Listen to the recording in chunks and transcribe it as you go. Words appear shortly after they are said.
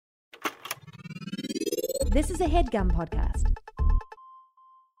This is a HeadGum podcast.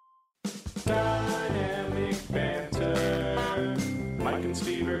 Dynamic banter. Mike and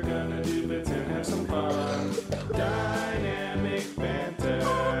Steve are gonna do bits and have some fun. Dynamic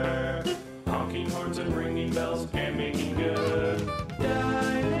banter. Honking horns and ringing bells and making good.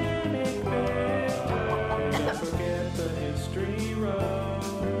 Dynamic banter. Don't forget the history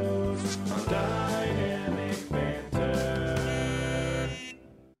road. On Dynamic banter.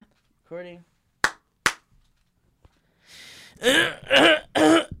 Recording.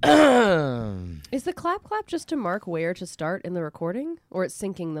 Is the clap just to mark where to start in the recording, or it's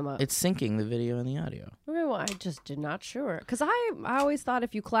syncing them up? It's syncing the video and the audio. Okay, well, I just did not sure. Because I always thought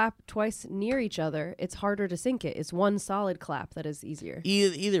if you clap twice near each other, it's harder to sync it. It's one solid clap that is easier.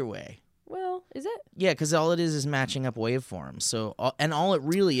 Either way. Well, is it? Yeah, because all it is matching up waveforms. So, all it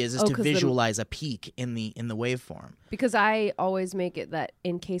really is to visualize a peak in the waveform. Because I always make it that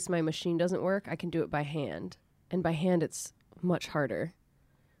in case my machine doesn't work, I can do it by hand. And by hand, it's much harder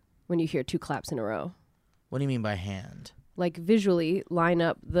when you hear two claps in a row. What do you mean by hand? Like visually line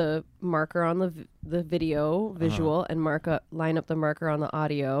up the marker on the video visual and line up the marker on the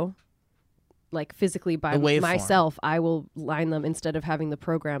audio. Like physically by myself, I will line them instead of having the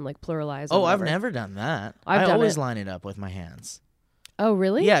program like pluralize. Oh, I've never done that. I always line it up with my hands. Oh,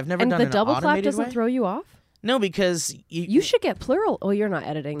 really? Yeah, I've never done it in an automated way. And the double clap doesn't throw you off? No, because you should get plural. Oh, you're not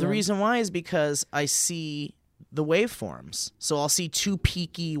editing The them. reason why is because I see the waveforms. So I'll see two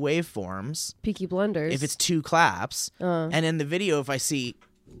peaky waveforms. Peaky blenders. If it's two claps. And in the video, if I see,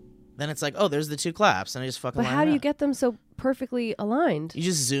 then it's like, oh, there's the two claps. And I just fucking line But how it do you up. get them so perfectly aligned? You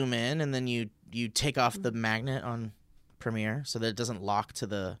just zoom in and then you take off the magnet on Premiere so that it doesn't lock to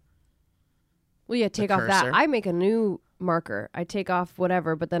the Well, yeah, take off that. cursor. I make a new marker. I take off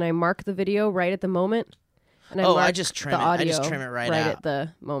whatever, but then I mark the video right at the moment. And I just trim the it. audio I just trim it right out. at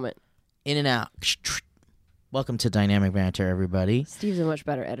the moment. In and out. Welcome to Dynamic Banter, everybody. Steve's a much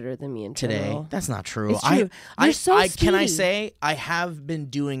better editor than me in Today, general. that's not true. It's true. You're so Can I speedy. say I have been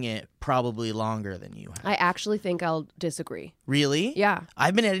doing it probably longer than you have? I actually think I'll disagree. Really? Yeah.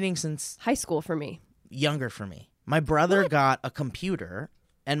 I've been editing since High school for me. younger for me. My brother got a computer,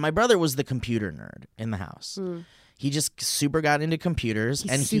 and my brother was the computer nerd in the house. He just super got into computers,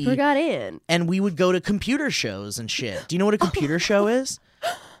 He got in. and we would go to computer shows and shit. Do you know what a computer show is?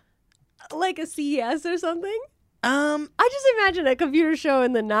 Like a CES or something? I I just imagine a computer show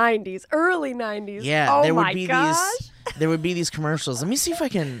in the 90s, early 90s. Yeah, oh there would my be gosh. there would be these commercials. Let me see if I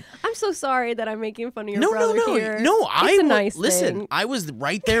can. I'm so sorry that I'm making fun of your No, brother here. no. It's a nice listen. thing. I was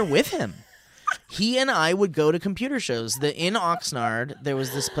right there with him. He and I would go to computer shows. In Oxnard, there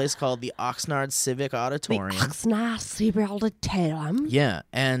was this place called the Oxnard Civic Auditorium. Yeah,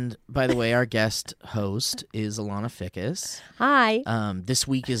 and by the way, our guest host is Alana Fickus. Hi. This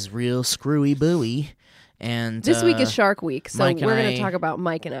week is real screwy booey. And This week is Shark Week, so Mike and we're going I- to talk about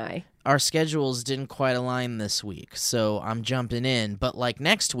Mike and I. our schedules didn't quite align this week, so I'm jumping in. But like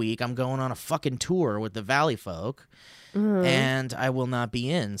next week, I'm going on a fucking tour with the Valley Folk, and I will not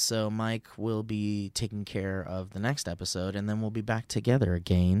be in. So Mike will be taking care of the next episode, and then we'll be back together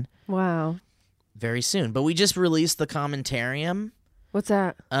again Wow. very soon. But we just released the Commentarium. What's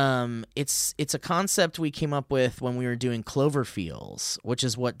that? It's a concept we came up with when we were doing Cloverfields, which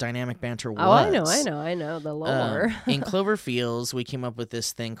is what Dynamic Banter was. Oh, I know. The lore. In Cloverfields, we came up with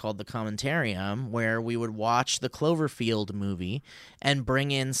this thing called the Commentarium, where we would watch the Cloverfield movie and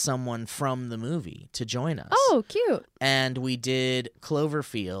bring in someone from the movie to join us. Oh, cute. And we did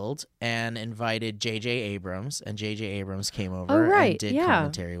Cloverfield and invited J.J. Abrams, and J.J. Abrams came over Oh, right. and did yeah.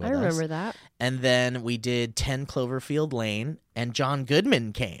 commentary with I us. remember that. And then we did 10 Cloverfield Lane, and John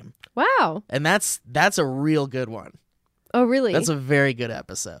Goodman came. Wow. And that's a real good one. Oh, really? That's a very good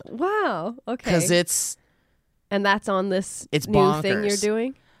episode. Wow. Okay. Because And that's on this it's new thing bonkers. you're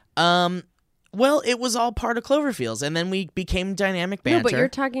doing? Well, it was all part of Cloverfields, and then we became Dynamic Banter. No, but you're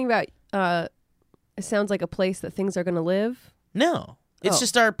talking about, it sounds like a place that things are going to live. No. It's Oh.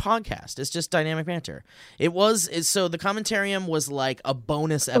 just our podcast. It's just Dynamic Banter. So the Commentarium was like a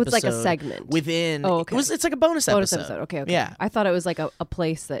bonus episode. Oh, it's like a segment. Within. Oh, okay. It's like a bonus Bonus episode. episode. Okay. Yeah. I thought it was like a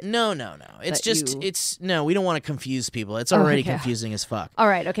place that... No. It's That just, you- we don't want to confuse people. It's already okay. confusing as fuck. All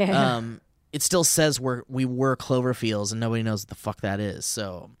right. Okay. It still says we were Cloverfields, and nobody knows what the fuck that is.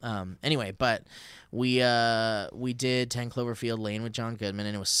 So, anyway, but we did 10 Cloverfield Lane with John Goodman,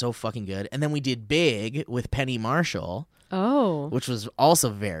 and it was so fucking good. And then we did Big with Penny Marshall, Oh. which was also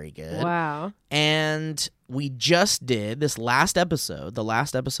very good. Wow. And we just did this last episode. The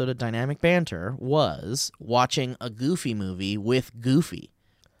last episode of Dynamic Banter was watching a Goofy movie with Goofy.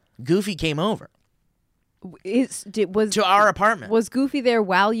 Goofy came over. to our apartment. Was Goofy there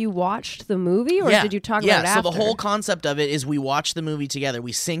while you watched the movie, or did you talk about it after? So the whole concept of it is we watch the movie together.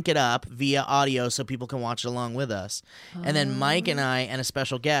 We sync it up via audio so people can watch it along with us. And then Mike and I and a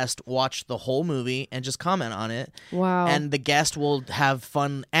special guest watch the whole movie and just comment on it. Wow. And the guest will have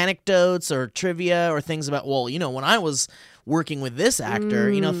fun anecdotes or trivia or things about, well, when I was working with this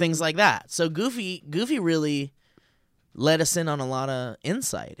actor, things like that. So Goofy really let us in on a lot of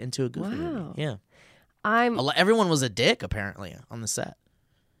insight into a Goofy movie. Yeah. Everyone was a dick, apparently, on the set.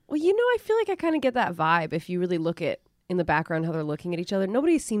 Well, I feel like I kind of get that vibe if you really look at, in the background, how they're looking at each other.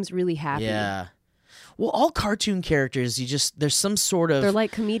 Nobody seems really happy. Yeah. Well, all cartoon characters, there's some sort of... They're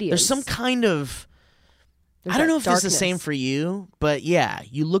like comedians. There's some kind of... I don't know if it's the same for you, but yeah,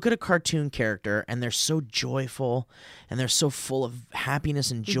 you look at a cartoon character and they're so joyful and they're so full of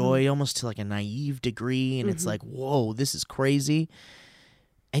happiness and joy, almost to like a naive degree, and it's like, whoa, this is crazy.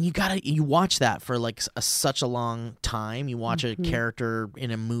 And you watch that for like such a long time. You watch a character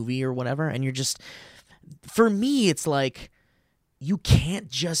in a movie or whatever, and you're just, for me, it's like, you can't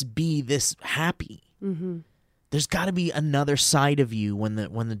just be this happy. There's got to be another side of you when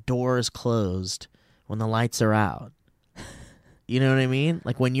the door is closed, when the lights are out. You know what I mean?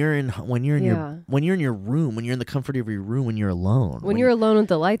 Like when you're in your room, when you're in the comfort of your room, when you're alone. When you're alone with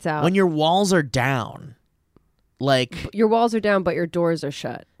the lights out. When your walls are down. Like your walls are down, but your doors are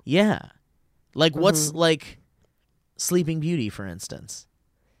shut. Yeah. Like what's like Sleeping Beauty, for instance.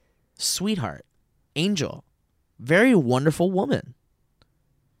 Sweetheart. Angel. Very wonderful woman.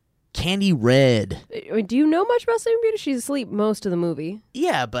 Candy Red. Do you know much about Sleeping Beauty? She's asleep most of the movie.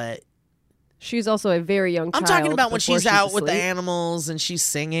 Yeah, but she's also a very young child. I'm talking about when she's out with the animals and she's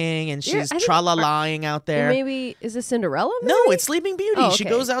singing and she's tra-la-laing out there. Maybe, is this Cinderella? Maybe? No, it's Sleeping Beauty. Oh, okay. She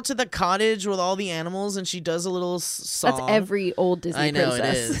goes out to the cottage with all the animals and she does a little song. That's every old Disney princess. I know,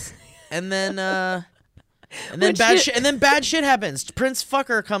 it is. And then, bad shit happens. Prince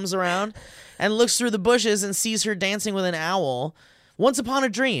Fucker comes around and looks through the bushes and sees her dancing with an owl. Once upon a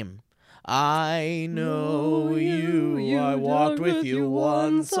dream. I know you, I walked with you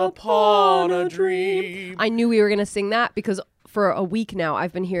once upon a dream. I knew we were going to sing that because for a week now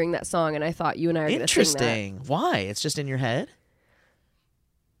I've been hearing that song and I thought you and I are going to sing that. Interesting. Why? It's just in your head?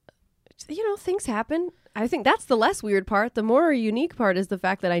 Things happen. I think that's the less weird part. The more unique part is the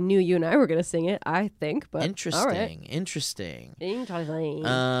fact that I knew you and I were going to sing it, I think. But Interesting. All right. Interesting.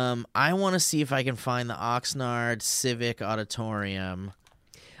 I want to see if I can find the Oxnard Civic Auditorium.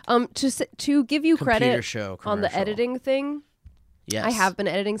 To give you credit show on the editing thing, yes. I have been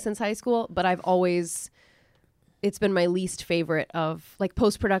editing since high school, but it's been my least favorite of like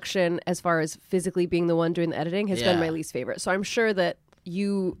post-production as far as physically being the one doing the editing has been my least favorite. So I'm sure that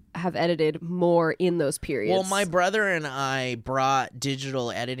you have edited more in those periods. Well, my brother and I brought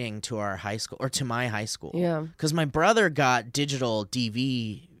digital editing to our high school, or to my high school. Yeah. Because my brother got digital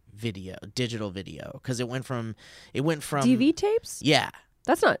video, because it went from DV tapes? Yeah.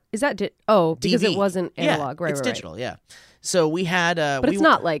 That's not. Is that because DV. It wasn't analog, yeah, right? It's digital, yeah. So we had, but it's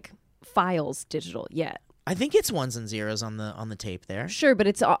not like files digital yet. I think it's ones and zeros on the tape there. Sure, but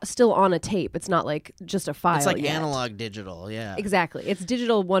it's still on a tape. It's not like just a file. It's like yet. analog digital, yeah. Exactly. It's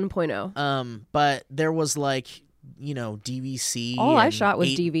digital 1.0. But there was like DVC. All I shot was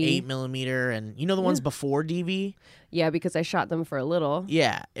DV, 8mm, and the ones before DV. Yeah, because I shot them for a little.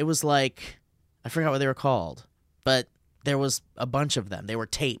 Yeah, it was like I forgot what they were called, but. There was a bunch of them. They were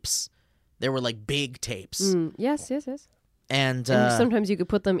tapes. They were like big tapes. Yes. And sometimes you could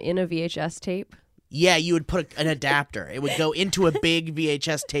put them in a VHS tape. Yeah, you would put an adapter. It would go into a big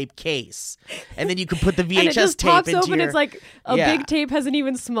VHS tape case, and then you could put the VHS and it just tape pops into open. your... It's like a big tape has an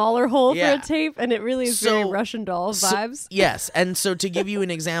even smaller hole for a tape, and it really is very Russian doll vibes. Yes, and so to give you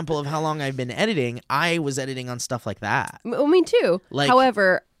an example of how long I've been editing, I was editing on stuff like that. Me too.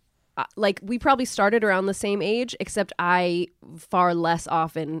 However, we probably started around the same age, except I far less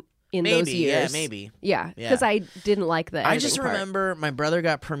often in those years. Yeah, because I didn't like the editing I just part. remember my brother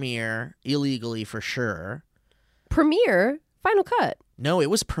got Premiere illegally for sure. Premiere? Final Cut? No, it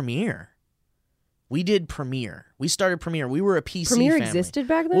was Premiere. We did Premiere. We started Premiere. We were a PC Premiere family. Existed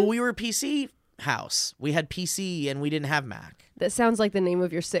back then? Well, we were a PC house. We had PC and we didn't have Mac. That sounds like the name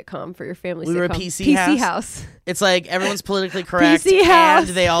of your sitcom for your family sitcom. We were a PC house. It's like everyone's politically correct. PC house.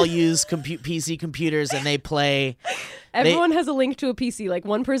 And they all use PC computers and they play. Everyone has a link to a PC. Like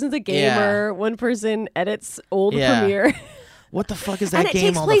one person's a gamer, one person edits old Premiere. What the fuck is that game?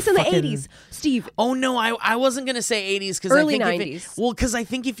 And it takes place in the 80s, Steve. Oh no, I wasn't gonna say 80s because early 90s. Because I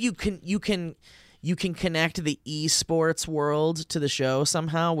think if you can you can connect the esports world to the show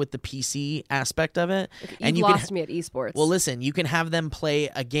somehow with the PC aspect of it. Okay, and you lost me at esports. Well, listen, you can have them play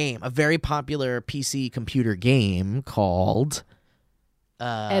a game, a very popular PC computer game called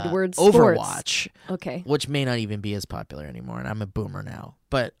Edward Overwatch. Okay. Which may not even be as popular anymore, and I'm a boomer now.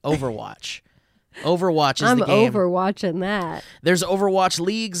 But Overwatch. Overwatch is the game. I'm overwatching that. There's Overwatch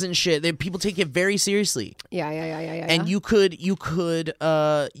leagues and shit. People take it very seriously. Yeah. And you could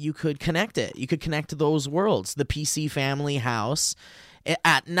connect it. You could connect those worlds. The PC family house.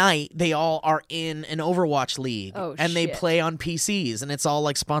 At night, they all are in an Overwatch league, and they play on PCs, and it's all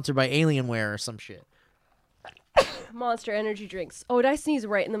like sponsored by Alienware or some shit. Monster Energy drinks. Oh, did I sneeze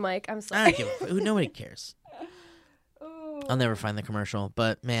right in the mic? I'm sorry. Nobody cares. I'll never find the commercial,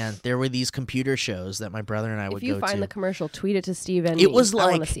 but man, there were these computer shows that my brother and I would go to. If you find the commercial, tweet it to Steve and it me. was I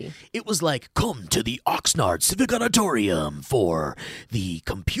like want to see. It was like, come to the Oxnard Civic Auditorium for the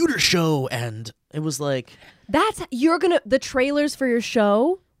computer show, and it was like the trailers for your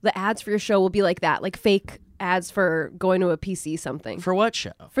show, the ads for your show will be like that, like fake ads for going to a PC something. For what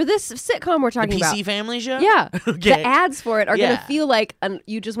show? For this sitcom we're talking about. The PC Family show? Yeah. Okay. The ads for it are going to feel like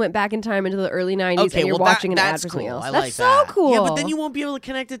you just went back in time into the early 90s and you're watching an ad for something else. That's so cool. Yeah, but then you won't be able to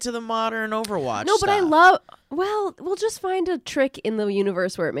connect it to the modern Overwatch No, but stuff. we'll just find a trick in the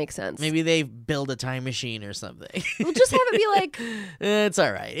universe where it makes sense. Maybe they build a time machine or something. We'll just have it be like... It's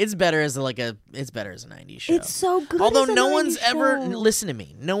all right. It's better as a 90s show. It's so good. Although no one's ever... Listen to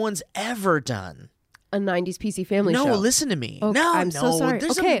me. No one's ever done... a 90s PC Family show. No, listen to me. Okay, no, I'm so sorry.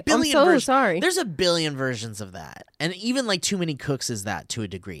 There's okay, a billion I'm so sorry. There's a billion versions of that. And even like Too Many Cooks is that to a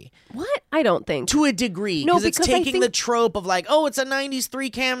degree. What? I don't think. To a degree. No, because it's taking the trope of like, it's a 90s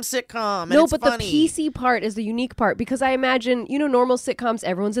 3-cam sitcom. And no, it's but funny. The PC part is the unique part because I imagine, normal sitcoms,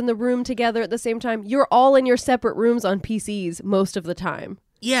 everyone's in the room together at the same time. You're all in your separate rooms on PCs most of the time.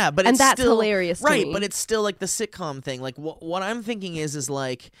 Yeah, but and it's that's still, hilarious to right, me. but it's still like the sitcom thing. Like what I'm thinking is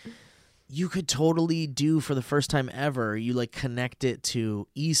like you could totally do for the first time ever, you like connect it to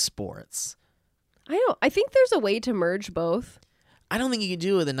esports. I think there's a way to merge both. I don't think you could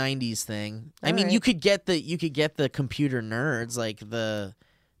do it with a 90s thing. I mean, you could get the computer nerds, like the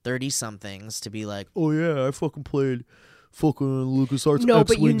 30-somethings, to be like, oh yeah, I fucking played fucking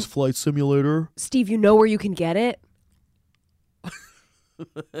LucasArts X-Wings Flight Simulator. Steve, you know where you can get it?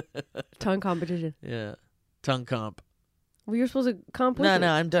 Tongue competition. Yeah. Tongue comp. Well, you're supposed to comp with No, me.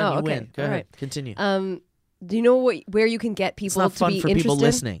 I'm done. Oh, you okay. win. Go ahead. Right. Continue. Do you know where you can get people it's not fun to be for interested? people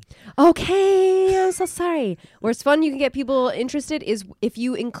listening. Okay, I'm so sorry. Where it's fun, you can get people interested is if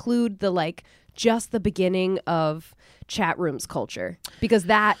you include just the beginning of chat rooms culture, because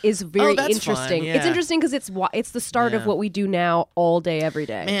that is very interesting. Fun, yeah. It's interesting because it's the start of what we do now all day, every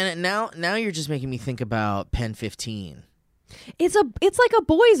day. Man, now you're just making me think about Pen 15. It's like a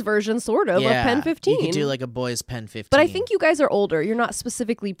boys version sort of Pen 15. You could do like a boys Pen 15. But I think you guys are older. You're not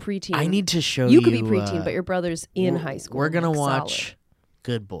specifically preteen. I need to show you. You could be preteen, but your brother's in high school. We're gonna watch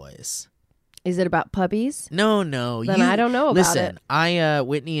Good Boys. Is it about puppies? No. Then I don't know about it. Listen,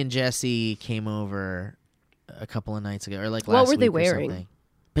 Whitney and Jesse came over a couple of nights ago, or like last week. What were they or wearing? Something.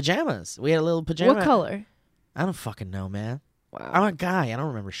 Pajamas. We had a little pajama. What color? I don't fucking know, man. Wow. I'm a guy. I don't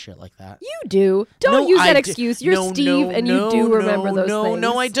remember shit like that. You do. Don't use that excuse. You're Steve, and you do remember those things.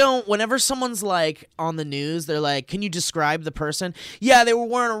 No, I don't. Whenever someone's like on the news, they're like, "Can you describe the person?" Yeah, they were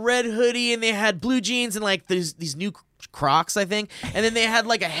wearing a red hoodie and they had blue jeans and like these new Crocs, I think, and then they had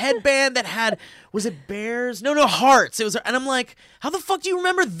like a headband that had was it bears? No, hearts. It was, and I'm like, how the fuck do you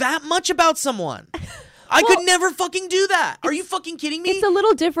remember that much about someone? I could never fucking do that. Are you fucking kidding me? It's a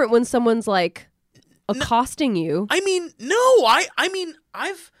little different when someone's like accosting you. I mean, no. I mean,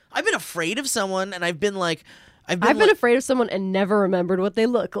 I've been afraid of someone, and I've been afraid of someone and never remembered what they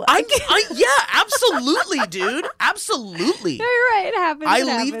look like. Yeah, absolutely, dude. Absolutely. You're right. It happens. I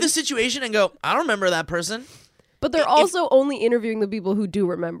leave the situation and go, I don't remember that person. But they're also only interviewing the people who do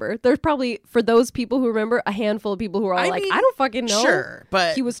remember. There's probably, for those people who remember, a handful of people who are all I don't fucking know. Sure,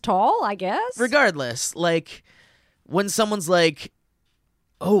 but he was tall, I guess. Regardless, like when someone's like,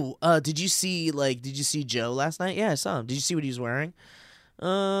 "Oh, did you see Joe last night?" Yeah, I saw him. Did you see what he was wearing?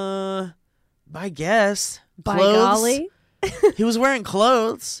 I guess. By clothes. golly. He was wearing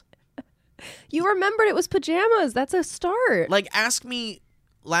clothes. You remembered it was pajamas. That's a start. Like, ask me.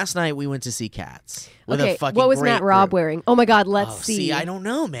 Last night we went to see Cats with okay, a fucking what was great Matt Robb group. wearing? Oh my God, let's see. See, I don't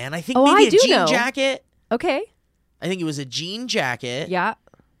know, man. I think I maybe a do jean know. jacket. Okay. I think it was a jean jacket. Yeah.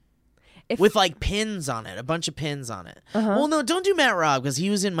 With like pins on it, a bunch of pins on it. Well, no, don't do Matt Robb because he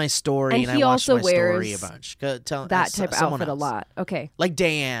was in my story and I watched my story a bunch. That type of outfit a lot. Okay. Like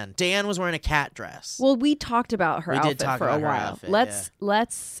Diane. Diane was wearing a cat dress. Well, we talked about her outfit for a while.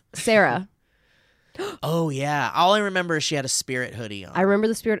 Let's Sarah. Oh, yeah. All I remember is she had a Spirit hoodie on. I remember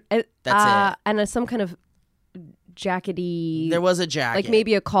the Spirit. That's it. And some kind of jackety. There was a jacket. Like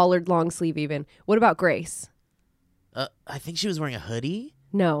maybe a collared long sleeve even. What about Grace? I think she was wearing a hoodie.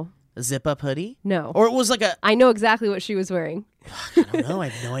 No. A zip-up hoodie? No. Or it was like a... I know exactly what she was wearing. I don't know. I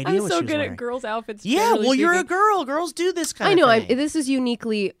have no idea I'm what so she was good wearing. at girls' outfits. Yeah, well, you're a speaking. girl. Girls do this kind I of know. thing. This is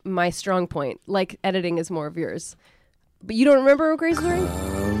uniquely my strong point. Like, editing is more of yours. But you don't remember what Grace was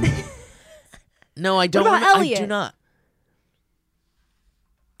wearing? No, I don't. What about Elliot? I do not.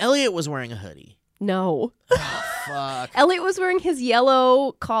 Elliot was wearing a hoodie. No. Oh, fuck. Elliot was wearing his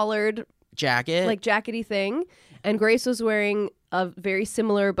yellow collared, Jacket? like, jackety thing. And Grace was wearing a very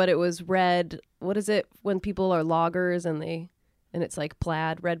similar, but it was red. What is it when people are loggers and it's like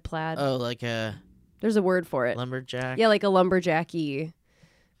plaid, red plaid? Oh, like a... There's a word for it. Lumberjack? Yeah, like a lumberjacky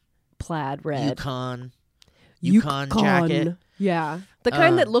plaid red. Yukon jacket. Yeah. The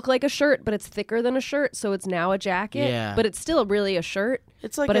kind that look like a shirt, but it's thicker than a shirt, so it's now a jacket. Yeah. But it's still really a shirt.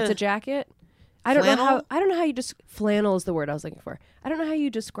 It's like it's a jacket. I don't know how you just flannel is the word I was looking for. I don't know how you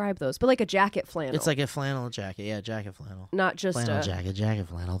describe those, but like a jacket flannel. It's like a flannel jacket. Yeah, jacket flannel. Not just flannel jacket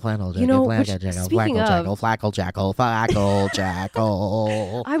flannel, flannel jacket, You know, flannel which- jacket, speaking flackle of-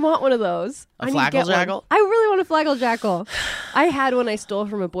 jackle. I want one of those. A I need to get flackle jackle? one. I really want a flackle jackal. I had one I stole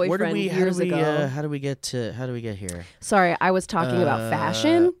from a boyfriend years ago. How do we get here? Sorry, I was talking about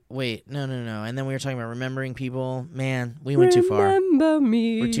fashion. Wait, no. And then we were talking about remembering people. Man, we went too far. Remember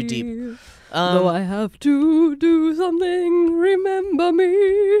me. We're too deep. Though I have to do something, remember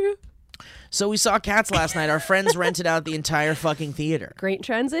me. So we saw Cats last night. Our friends rented out the entire fucking theater. Great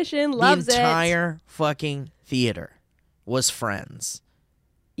transition. Loves the it. entire fucking theater was Friends.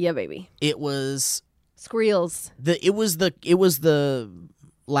 Yeah, baby. It was Squeals. it was the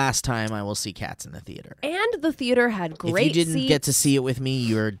last time I will see Cats in the theater. And the theater had great If you didn't seats. get to see it with me,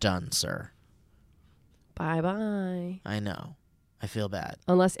 you're done, sir. Bye-bye. I know. I feel bad.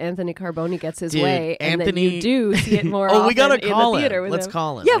 Unless Anthony Carboni gets his Dude, way, and then Anthony- you do see it more Oh, often we gotta in call the him. theater with Let's him.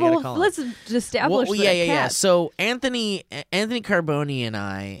 call him. Yeah, We gotta well, call him. let's establish that. Yeah. Cats. So Anthony Carboni and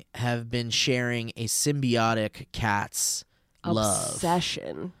I have been sharing a symbiotic Cats love.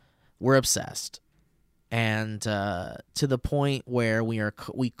 Obsession. We're obsessed, and to the point where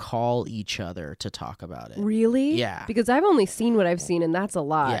we call each other to talk about it. Really? Yeah. Because I've only seen what I've seen, and that's a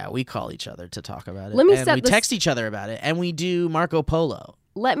lot. Yeah, we call each other to talk about it. Let me and set we this- text each other about it, and we do Marco Polo.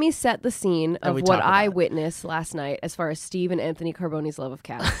 Let me set the scene And of we what talk I about it. witnessed last night as far as Steve and Anthony Carboni's love of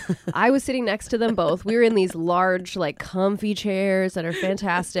cats. I was sitting next to them both. We were in these large, like, comfy chairs that are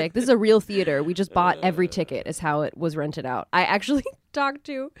fantastic. This is a real theater. We just bought every ticket is how it was rented out. I actually talked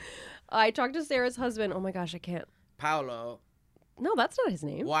to Sarah's husband. Oh my gosh, I can't. Paolo. No, that's not his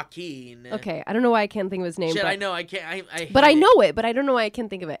name. Joaquin. Okay, I don't know why I can't think of his name. Shit, but, I know. I can't. but I know it, but I don't know why I can't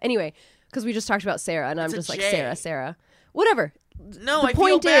think of it. Anyway, because we just talked about Sarah, and I'm It's a just like, J. Sarah. Whatever. No, The I feel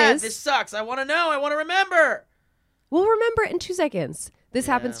point bad. is- This sucks. I want to know. I want to remember. We'll remember it in 2 seconds. This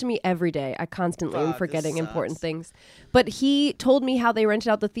Yeah. happens to me every day. I constantly am Fuck, this forgetting important sucks. things. But he told me how they rented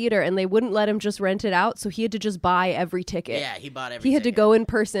out the theater, and they wouldn't let him just rent it out, so he had to just buy every ticket. Yeah, he bought every He had to ticket. go in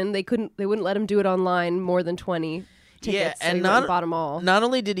person. They wouldn't let him do it online more than 20 tickets. Yeah, so and he went and bought them all. Not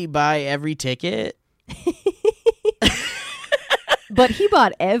only did he buy every ticket, But he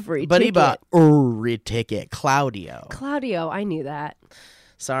bought every but ticket. he bought every ticket. Claudio. Claudio, I knew that.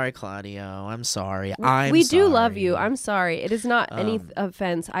 Sorry, Claudio. I'm sorry. We do love you. I'm sorry. It is not any Um,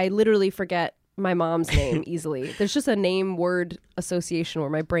 offense. I literally forget my mom's name easily. There's just a name word association where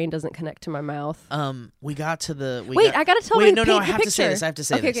my brain doesn't connect to my mouth. We got to the. I gotta tell Wait, my no. I the have to say picture. this. I have to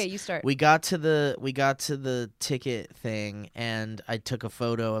say Okay, this. okay, you start. We got to the ticket thing, and I took a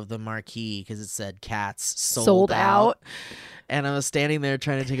photo of the marquee because it said "Cats sold out." And I was standing there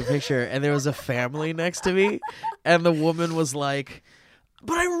trying to take a picture, and there was a family next to me, and the woman was like,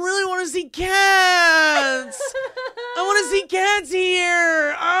 "But I really want to see Cats. I want to see Cats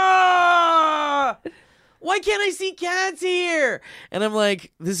here. Ah, why can't I see Cats here?" And I'm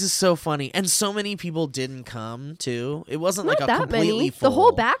like, "This is so funny." And so many people didn't come too. It wasn't Not like a that completely many. full. The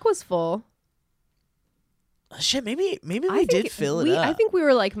whole back was full. Shit, maybe I we think did fill it up. I think we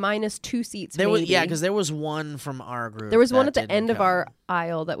were like minus 2 seats. there was maybe. because there was one from our group. there was one that at the didn't end of come. our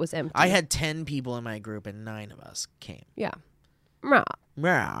aisle that was empty. I had 10 people in my group, and 9 of us came. Yeah. Rah.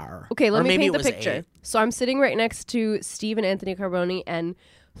 Rawr. Okay, let Or me maybe paint it the was picture. 8. So I'm sitting right next to Steve and Anthony Carboni, and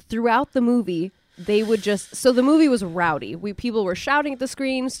throughout the movie, they would just... So the movie was rowdy. People were shouting at the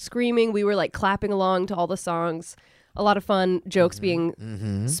screen, screaming. We were like clapping along to all the songs. A lot of fun jokes being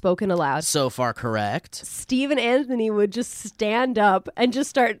spoken aloud. So far correct. Steve and Anthony would just stand up and just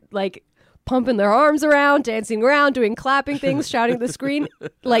start like pumping their arms around, dancing around, doing clapping things, shouting at the screen,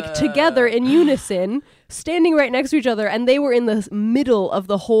 like together in unison, standing right next to each other. And they were in the middle of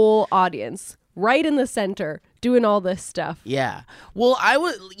the whole audience, right in the center, doing all this stuff. Yeah. Well, I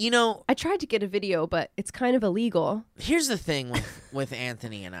tried to get a video, but it's kind of illegal. Here's the thing with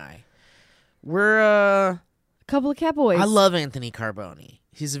Anthony and I. We're a couple of cat boys. I love Anthony Carboni.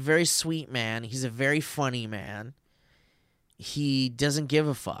 He's a very sweet man. He's a very funny man. He doesn't give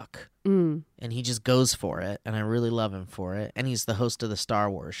a fuck. And he just goes for it. And I really love him for it. And he's the host of the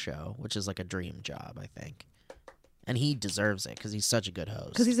Star Wars show, which is like a dream job, I think. And he deserves it because he's such a good host.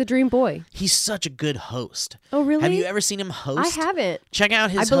 Because he's a dream boy. He's such a good host. Oh, really? Have you ever seen him host? I haven't. Check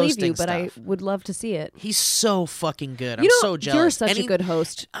out his hosting hosting I believe you, but stuff. I would love to see it. He's so fucking good. I'm so jealous. You're such a good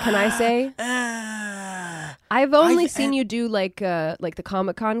host. Can I say? I've only seen you do like the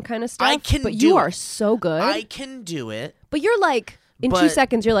Comic-Con kind of stuff. But you are so good. I can do it. But you're like... In 2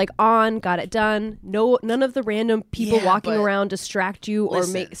 seconds, you're like on, got it done. No, none of the random people walking around distract you or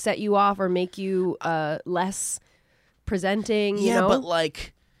set you off or make you less presenting. Yeah, you know? but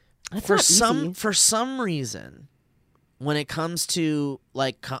like that's for some reason, when it comes to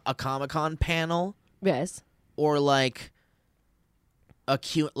like a Comic-Con panel, yes, or like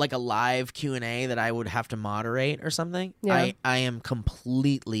a live Q&A that I would have to moderate or something, I am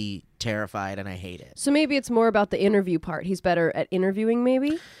completely terrified and I hate it. So maybe it's more about the interview part. He's better at interviewing,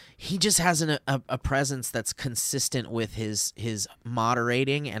 maybe? He just has a presence that's consistent with his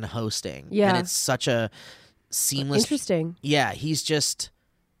moderating and hosting. Yeah. And it's such a seamless... Interesting. Yeah, he's just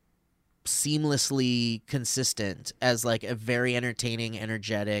seamlessly consistent as like a very entertaining,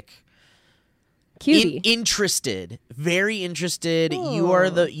 energetic... Cutie. Interested, very interested.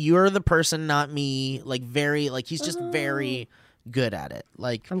 Oh. You're the person, not me. Like very, like he's just very good at it.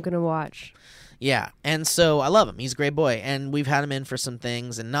 Like I'm gonna watch. Yeah, and so I love him. He's a great boy, and we've had him in for some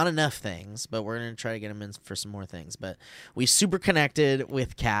things, and not enough things, but we're gonna try to get him in for some more things. But we super connected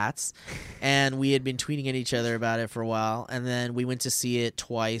with cats, and we had been tweeting at each other about it for a while, and then we went to see it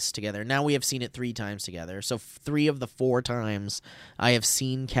twice together. Now we have seen it 3 times together. So 3 of the 4 times I have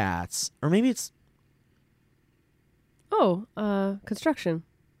seen Cats, or maybe it's. Construction.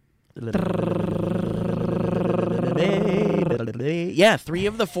 Yeah, 3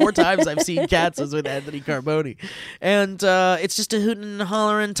 of the 4 times I've seen Cats was with Anthony Carboni. And it's just a hootin' and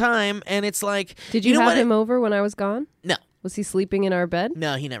hollering time, and it's like... Did you have him over when I was gone? No. Was he sleeping in our bed?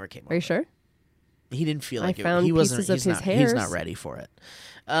 No, he never came over. Are you sure? He didn't feel like I found he wasn't. pieces of his He's hairs. not ready for it.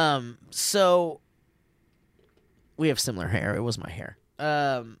 So we have similar hair. It was my hair.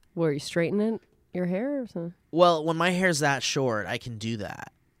 Were you straightening your hair or something? Well, when my hair's that short, I can do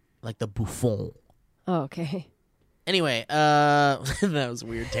that, like the bouffon. Oh, okay. Anyway, that was a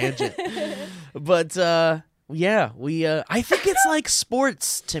weird tangent. But yeah, I think it's like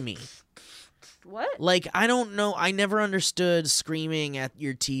sports to me. What? Like, I don't know. I never understood screaming at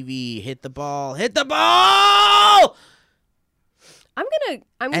your TV, hit the ball, hit the ball! I'm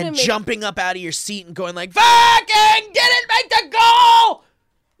gonna jumping up out of your seat and going like, fucking didn't make the goal!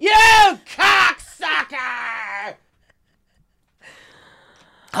 You cocksucker!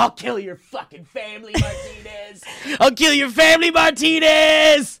 I'll kill your fucking family, Martinez! I'll kill your family,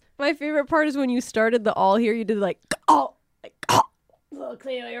 Martinez! My favorite part is when you started the all here, you did like, oh, like, oh. I'll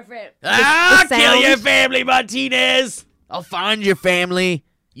kill your family. I'll kill your family, Martinez! I'll find your family,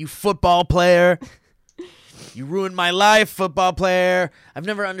 you football player. You ruined my life, football player. I've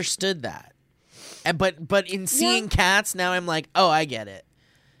never understood that. But in seeing Cats, now I'm like, oh, I get it.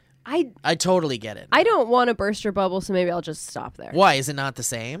 I totally get it. I don't want to burst your bubble, so maybe I'll just stop there. Why? Is it not the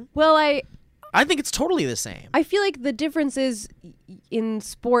same? Well, I think it's totally the same. I feel like the difference is in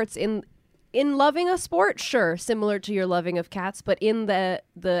sports, in loving a sport, sure, similar to your loving of cats, but in the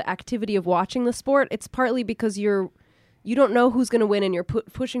activity of watching the sport, it's partly because you don't know who's going to win and you're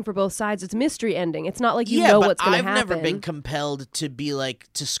pushing for both sides. It's mystery ending. It's not like you know what's going to happen. I've never been compelled to be like,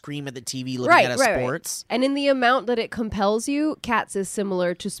 to scream at the TV looking at sports. Right. And in the amount that it compels you, Cats is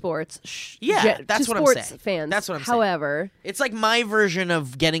similar to sports. That's what I'm saying. Sports fans. That's what I'm saying. However, it's like my version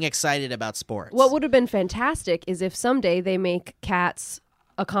of getting excited about sports. What would have been fantastic is if someday they make Cats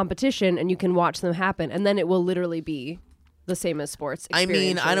a competition and you can watch them happen, and then it will literally be the same as sports. I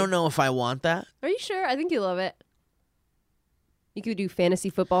mean, I don't know if I want that. Are you sure? I think you love it. You could do fantasy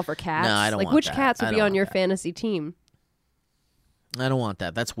football for cats. No, I don't want which that. cats would be on your fantasy team? I don't want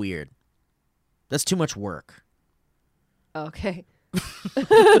that. That's weird. That's too much work. Okay.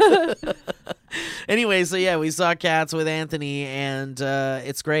 Anyway, so yeah, we saw Cats with Anthony, and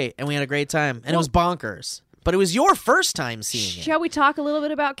it's great, and we had a great time, and it was bonkers. But it was your first time seeing it. Shall we talk a little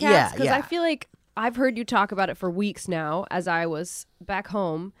bit about Cats? Yeah, Because I feel like I've heard you talk about it for weeks now, as I was back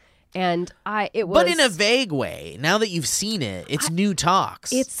home. And it was, but in a vague way. Now that you've seen it, it's new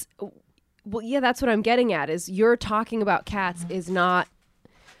talks. Well, yeah, that's what I'm getting at. Is you're talking about cats is not.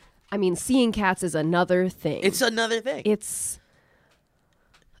 I mean, seeing cats is another thing. It's another thing. It's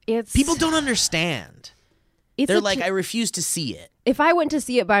people don't understand. They're like, I refuse to see it. If I went to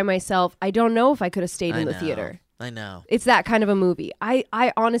see it by myself, I don't know if I could have stayed in the theater. I know. It's that kind of a movie. I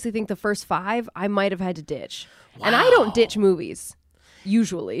honestly think the first 5 I might have had to ditch. Wow. And I don't ditch movies.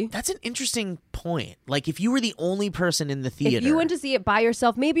 Usually. That's an interesting point. Like, if you were the only person in the theater. If you went to see it by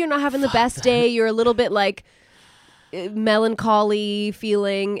yourself, maybe you're not having the best day. You're a little bit like melancholy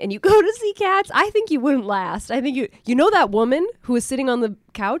feeling, and you go to see Cats. I think you wouldn't last. I think you know that woman who was sitting on the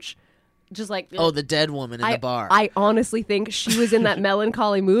couch? Just like... Oh, the dead woman in the bar. I honestly think she was in that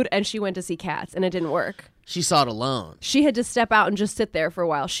melancholy mood, and she went to see Cats, and it didn't work. She saw it alone. She had to step out and just sit there for a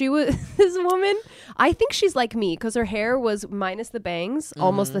while. She was this woman. I think she's like me because her hair was minus the bangs,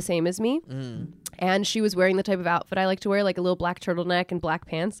 almost the same as me. And she was wearing the type of outfit I like to wear, like a little black turtleneck and black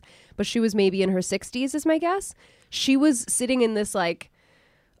pants. But she was maybe in her 60s, is my guess. She was sitting in this like,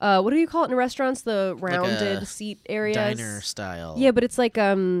 what do you call it in restaurants? The rounded like seat areas, diner style. Yeah, but it's like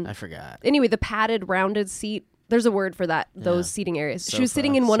I forgot. Anyway, the padded rounded seat. There's a word for that, those seating areas. Sofa, she was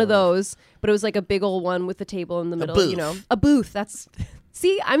sitting in one of those, but it was like a big old one with the table in the middle, booth. you know. A booth. That's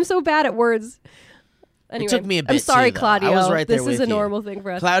see, I'm so bad at words. Anyway, it took me a bit. I'm sorry, too, Claudio. I was right there this with is a you. normal thing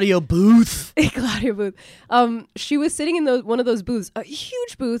for us. Claudio Booth. Claudio Booth. She was sitting in one of those booths, a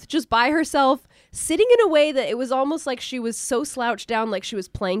huge booth, just by herself, sitting in a way that it was almost like she was so slouched down, like she was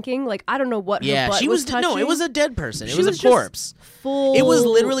planking. Like I don't know what. Yeah, her butt she was touching. no. It was a dead person. It She was a corpse. Full. It was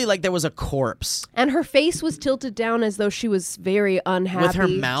literally like there was a corpse, and her face was tilted down as though she was very unhappy, with her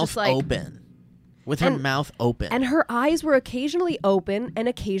mouth just like, open. With her mouth open. And her eyes were occasionally open and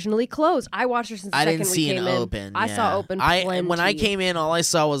occasionally closed. I watched her since the I second didn't we see came an in. open. I saw open plenty. When I came in, all I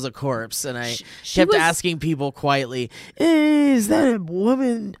saw was a corpse, and I She kept was- asking people quietly, "Is that a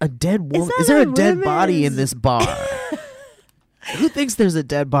woman? A dead woman? that Is there a a dead woman? body in this bar? Who thinks there's a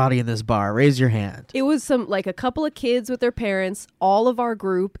dead body in this bar? Raise your hand." It was like a couple of kids with their parents, all of our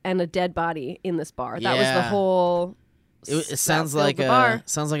group, and a dead body in this bar. That was the Yeah. whole. It sounds filled like the bar.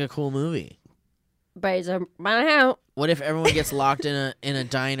 a cool movie. What if everyone gets locked in a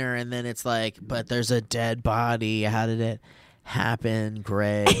diner and then it's like, but there's a dead body? How did it happen,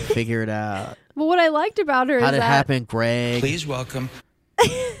 Greg? Figure it out. But what I liked about her How is did it that happen, Greg? Please welcome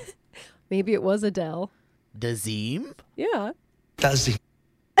maybe it was Adele. Dazim? Yeah, Dazzy.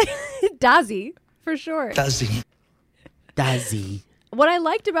 Dazzy for sure. Dazzy. Dazzy. What I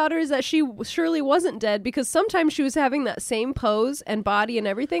liked about her is that she surely wasn't dead because sometimes she was having that same pose and body and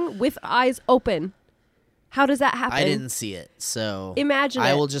everything with eyes open. How does that happen? I didn't see it, so Imagine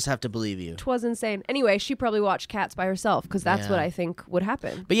I it. will just have to believe you. 'Twas insane. Anyway, she probably watched Cats by herself because that's Yeah. what I think would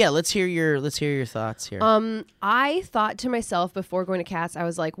happen. But yeah, let's hear your thoughts here. I thought to myself before going to Cats, I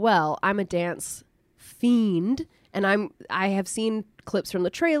was like, well, I'm a dance fiend, and I have seen clips from the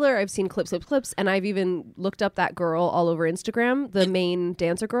trailer, I've seen clips, and I've even looked up that girl all over Instagram, the main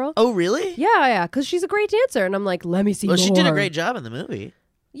dancer girl. Oh, really? Yeah, because she's a great dancer, and I'm like, let me see Well, more. she did a great job in the movie.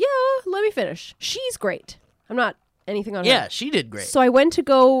 Yeah, let me finish. She's great. I'm not anything on her. Yeah, she did great. So I went to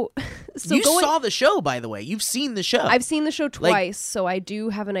go. You saw the show, by the way. You've seen the show. I've seen the show twice, so I do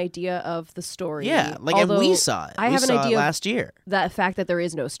have an idea of the story. Yeah, and we Although saw it. I We have an saw it idea of last year. the fact that there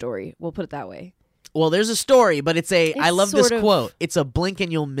is no story. We'll put it that way. Well, there's a story, but I love this sort of- quote. It's a blink and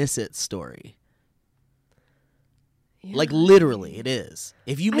you'll miss it story. Yeah. Like literally, it is.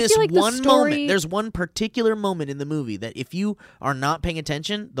 If you I miss feel like the one story- moment, there's one particular moment in the movie that if you are not paying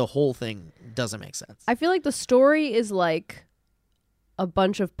attention, the whole thing doesn't make sense. I feel like the story is like a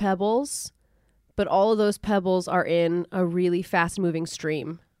bunch of pebbles, but all of those pebbles are in a really fast-moving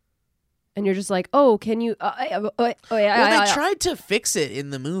stream. And you're just like, oh, can you... Well, they tried to fix it in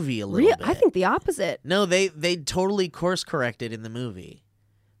the movie a little bit. I think the opposite. No, they totally course corrected in the movie.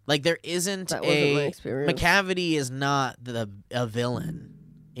 Like there isn't That wasn't my experience. McCavity is not a villain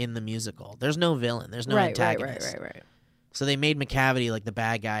in the musical. There's no villain. There's no antagonist. Right. So they made McCavity like the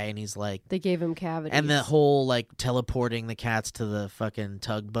bad guy, and he's like, They gave him cavities. and the whole like teleporting the cats to the fucking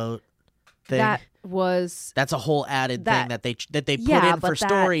tugboat thing. That's a whole added thing that they put Yeah, in for but that-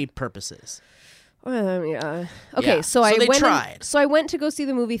 story purposes. Yeah. Okay, Yeah. so So I they went. tried. So I went to go see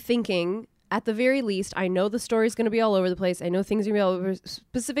the movie, thinking, at the very least, I know the story's going to be all over the place. I know things are going to be all over.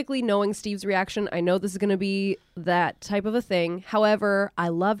 Specifically, knowing Steve's reaction, I know this is going to be that type of a thing. However, I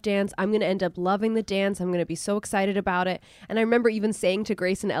love dance. I'm going to end up loving the dance. I'm going to be so excited about it. And I remember even saying to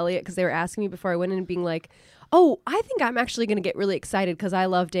Grace and Elliot, because they were asking me before I went in, and being like, "Oh, I think I'm actually going to get really excited because I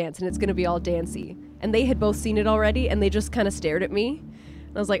love dance, and it's going to be all dancey." And they had both seen it already, and they just kind of stared at me.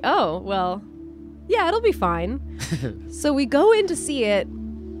 I was like, oh, well, yeah, it'll be fine. So we go in to see it,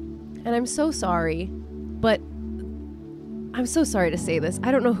 and I'm so sorry, but I'm so sorry to say this.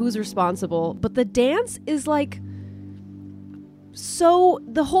 I don't know who's responsible, but the dance is like, so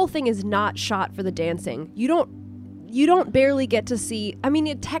the whole thing is not shot for the dancing. You don't barely get to see. I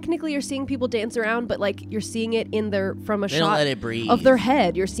mean, technically you're seeing people dance around, but like you're seeing it from a They shot don't let it breathe. of their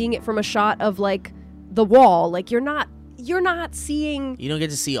head. You're seeing it from a shot of like the wall. Like you're not seeing. You don't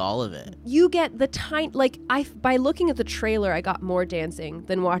get to see all of it. You get the tiny, like by looking at the trailer, I got more dancing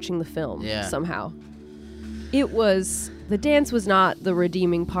than watching the film. Yeah. Somehow, the dance was not the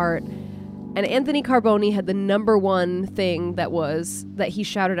redeeming part. And Anthony Carboni had the number one thing that he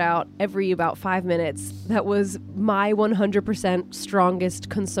shouted out every about 5 minutes. That was my 100% strongest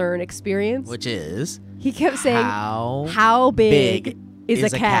concern experience. Which is? He kept saying, how big is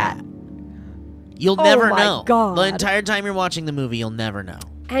a cat? You'll never my know. God. The entire time you're watching the movie, you'll never know.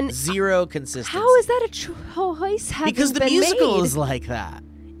 And zero consistency. How is that a choice? Because the musical is like that.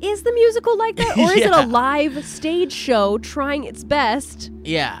 Is the musical like that? Or is Yeah. it a live stage show trying its best?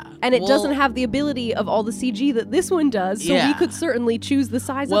 Yeah. And it doesn't have the ability of all the CG that this one does, so we could certainly choose the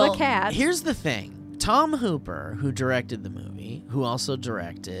size of a cat. Here's the thing. Tom Hooper, who directed the movie, who also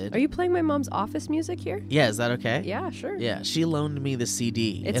directed... Are you playing my mom's office music here? Yeah, is that okay? Yeah, sure. Yeah, she loaned me the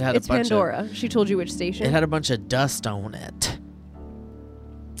CD. It's a bunch Pandora. She told you which station? It had a bunch of dust on it.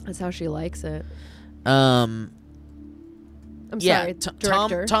 That's how she likes it. I'm yeah, sorry,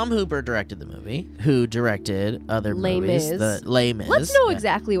 director. Tom Hooper directed the movie, who directed other Les movies. Mis. The Les Mis. Let's know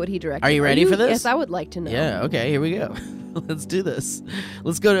exactly what he directed. Are you ready for this? Yes, I would like to know. Yeah, okay, here we go. Let's do this.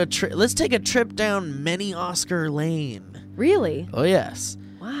 Let's go to let's take a trip down many Oscar lane. Really? Oh, yes.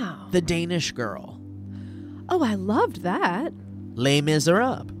 Wow. The Danish Girl. Oh, I loved that. Les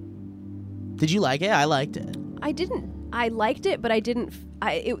Miserables. Did you like it? I liked it. I didn't. I liked it, but I didn't.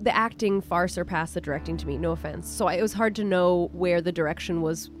 The acting far surpassed the directing to me. No offense. So it was hard to know where the direction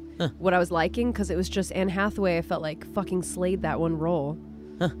was, what I was liking, because it was just Anne Hathaway. I felt like fucking slayed that one role.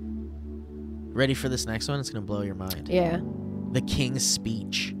 Ready for this next one? It's gonna blow your mind. Yeah. The King's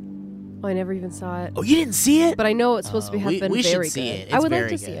Speech. Oh, I never even saw it. Oh, you didn't see it? But I know it's supposed to have been we very should see good. it. It's I would like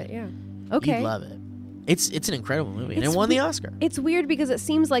very to see good. it. Yeah. Okay. You'd love it. It's an incredible movie, and it It's won the Oscar. It's weird because it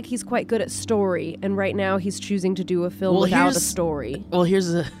seems like he's quite good at story, and right now he's choosing to do a film without a story. Well,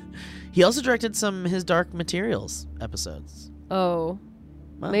 he also directed some his Dark Materials episodes. Oh.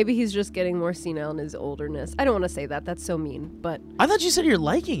 Wow. Maybe he's just getting more senile in his olderness. I don't want to say that. That's so mean. But I thought you said you're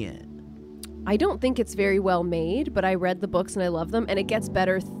liking it. I don't think it's very well made, but I read the books and I love them, and it gets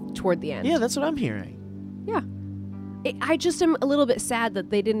better toward the end. Yeah, that's what I'm hearing. Yeah. I just am a little bit sad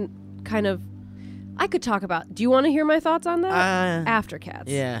that they didn't kind of... I could talk about... Do you want to hear my thoughts on that? After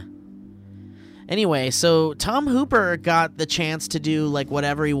Cats. Yeah. Anyway, so Tom Hooper got the chance to do like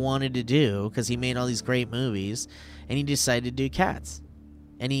whatever he wanted to do because he made all these great movies, and he decided to do Cats.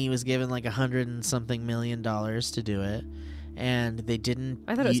 And he was given like $100-something million to do it. And they didn't...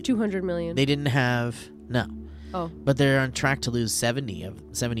 I thought it was $200 million. They didn't have... No. Oh. But they're on track to lose 70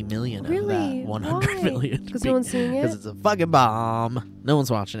 million really? of that 100 Why? million. Because no one's seeing it? Because it's a fucking bomb. No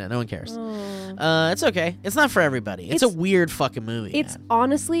one's watching it. No one cares. Oh. It's okay. It's not for everybody. It's a weird fucking movie. It's man.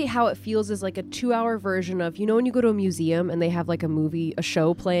 honestly how it feels is like a 2-hour version of, you know, when you go to a museum and they have like a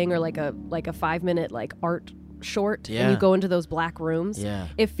show playing, or like a 5-minute like art short, and you go into those black rooms. Yeah.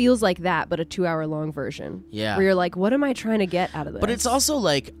 It feels like that, but a 2-hour long version. Yeah. Where you're like, what am I trying to get out of this? But it's also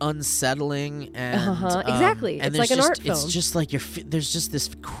like unsettling and exactly. And It's like an art film. It's just like there's just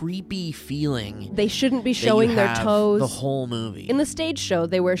this creepy feeling. They shouldn't be showing their toes the whole movie. In the stage show,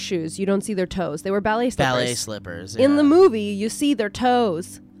 they wear shoes. You don't see their toes. They wear ballet slippers. Ballet slippers. In yeah. the movie, you see their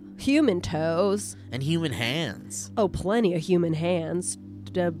toes. Human toes. And human hands. Oh, plenty of human hands.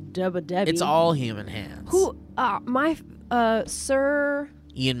 Debbie. It's all human hands. Who? Sir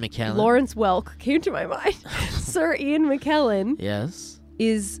Ian McKellen. Lawrence Welk came to my mind. Sir Ian McKellen. Yes.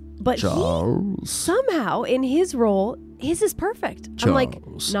 But he somehow in his role, his is perfect. I'm like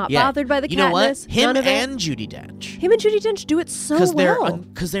not bothered by the catness. You know what? Him none of and it. Judi Dench. Him and Judi Dench do it so well.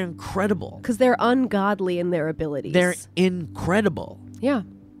 Because they're incredible. Because they're ungodly in their abilities. They're incredible. Yeah.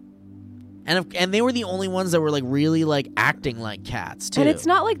 And they were the only ones that were like really like acting like cats too. And it's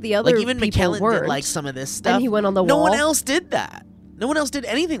not like the other like even people McKellen weren't. did like some of this stuff. And he went on the No wall. one else did that. No one else did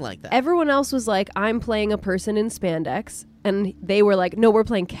anything like that. Everyone else was like, I'm playing a person in spandex. And they were like, no, we're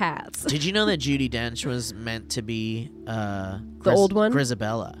playing cats. Did you know that Judi Dench was meant to be the old one?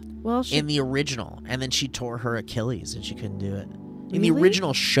 Grisabella. Well, in the original. And then she tore her Achilles and she couldn't do it. In Really? the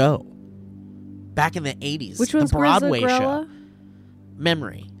original show. Back in the 80s. Which the one's Broadway Grisagrella? show.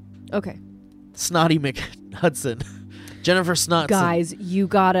 Memory. Okay. Snotty McHudson. Jennifer Snot. Guys, you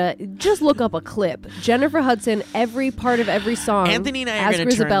gotta just look up a clip. Jennifer Hudson, every part of every song. Anthony and I are going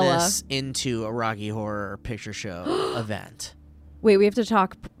to turn this into a Rocky Horror Picture Show event. Wait, we have to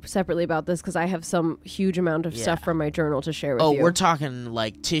talk separately about this because I have some huge amount of stuff from my journal to share with you. Oh, we're talking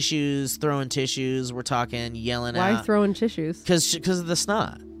like tissues, throwing tissues. We're talking yelling out. Why throwing tissues? Because of the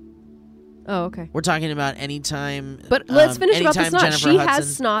snot. Oh, okay. We're talking about anytime. But let's finish about the snot. Jennifer She Hudson,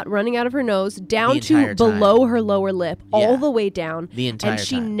 has snot running out of her nose down to below her lower lip, all the way down. The entire time. And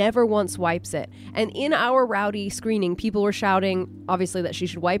she never once wipes it. And in our rowdy screening, people were shouting, obviously, that she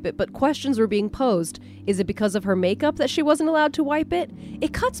should wipe it, but questions were being posed. Is it because of her makeup that she wasn't allowed to wipe it?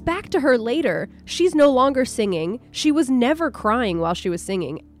 It cuts back to her later. She's no longer singing. She was never crying while she was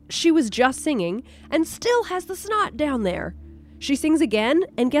singing. She was just singing and still has the snot down there. She sings again,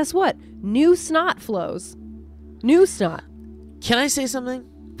 and guess what? New snot flows. New snot. Can I say something?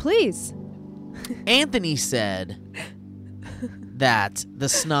 Please. Anthony said that the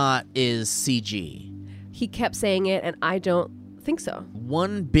snot is CG. He kept saying it, and I don't think so.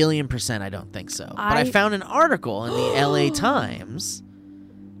 1,000,000,000% I don't think so. But I found an article in the LA Times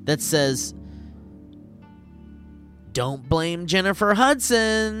that says, don't blame Jennifer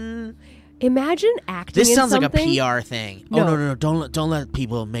Hudson. Imagine acting. This sounds like a PR thing. No. Oh no! Don't let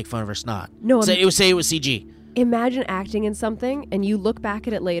people make fun of her snot. No, say it was CG. Imagine acting in something and you look back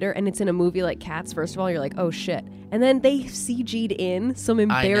at it later and it's in a movie like Cats. First of all, you're like, oh shit, and then they CG'd in some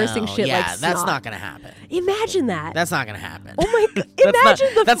embarrassing shit. Yeah, like snot. That's not gonna happen. Imagine that. That's not gonna happen. Oh my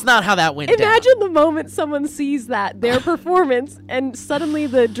god! That's not how that went. Imagine the moment someone sees their performance, and suddenly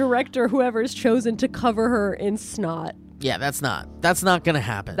the director, whoever's chosen to cover her in snot. Yeah, that's not gonna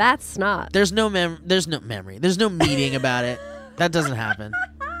happen. That's not. There's no memory. There's no meeting about it. That doesn't happen.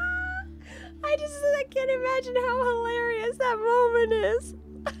 I can't imagine how hilarious that moment is.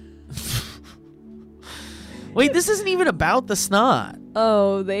 Wait, this isn't even about the snot.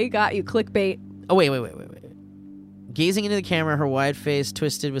 Oh, they got you. Clickbait. Oh, wait. Gazing into the camera, her wide face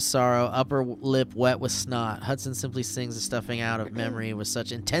twisted with sorrow, upper lip wet with snot, Hudson simply sings the stuffing out of memory with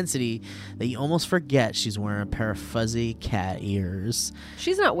such intensity that you almost forget she's wearing a pair of fuzzy cat ears.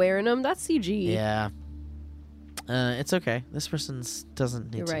 She's not wearing them. That's CG. Yeah. It's okay. This person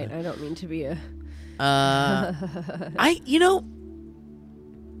doesn't need You're right. I don't mean to be a... I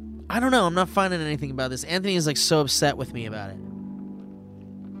don't know. I'm not finding anything about this. Anthony is like so upset with me about it.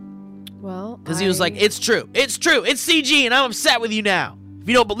 Well, because he was like, it's true, it's CG, and I'm upset with you now. If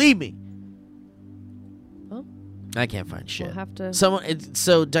you don't believe me, well, I can't find shit. We'll have to.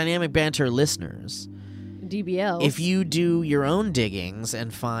 So Dynamic Banter listeners, DBL. If you do your own diggings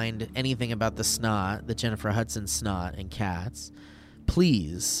and find anything about the snot, the Jennifer Hudson snot and Cats,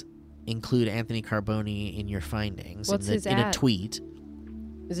 please include Anthony Carboni in your findings. What's his in a tweet.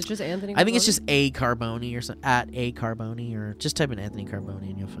 Is it just Anthony Carboni? I think it's just A Carboni or something. At A Carboni, or just type in Anthony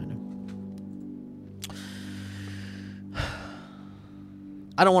Carboni and you'll find him.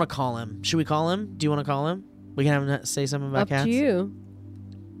 I don't want to call him. Should we call him? Do you want to call him? We can have him say something about Cats. Up to you.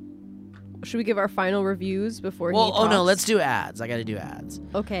 Should we give our final reviews before he talks? Oh no, let's do ads. I got to do ads.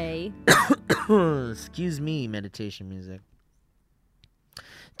 Okay. Excuse me, meditation music.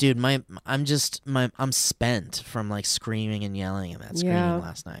 Dude, I'm spent from like screaming and yelling in that screening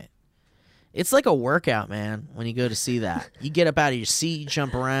last night. It's like a workout, man, when you go to see that. You get up out of your seat, you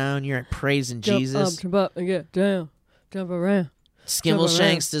jump around, you're praising Jesus. Jump up and get down. Jump around.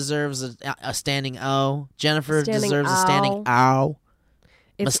 Skimbleshanks deserves a standing O. Jennifer deserves a standing ow.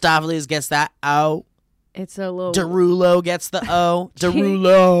 Mistopheles gets that O. It's a little... Derulo gets the O.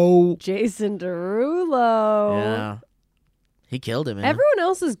 Derulo. Jason Derulo. Yeah. He killed him, man. Everyone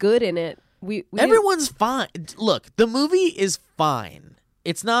else is good in it. Everyone's fine. Look, the movie is fine.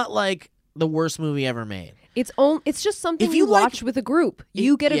 It's not like the worst movie ever made. It's just something you watch with a group.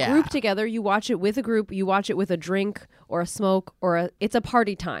 You get a group together, you watch it with a group, you watch it with a drink or a smoke it's a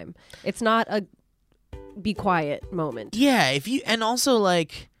party time. It's not a be quiet moment. Yeah, if you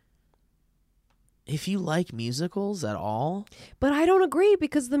like musicals at all. But I don't agree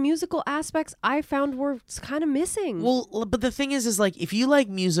because the musical aspects I found were kind of missing. Well, but the thing is like if you like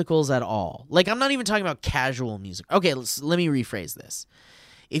musicals at all, like I'm not even talking about casual music. Okay, let me rephrase this.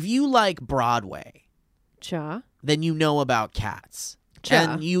 If you like Broadway, then you know about Cats.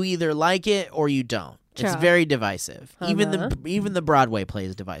 And you either like it or you don't. It's very divisive. Uh-huh. Even the Broadway play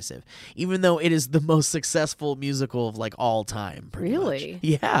is divisive. Even though it is the most successful musical of like all time. Really? Much.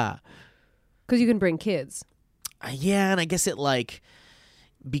 Yeah. Because you can bring kids. Yeah, and I guess it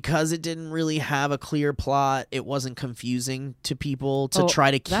because it didn't really have a clear plot, it wasn't confusing to people to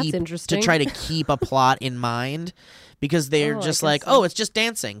try to keep a plot in mind because they're just like, oh, it's just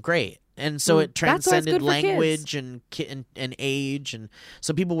dancing, great. and so it transcended language and age, and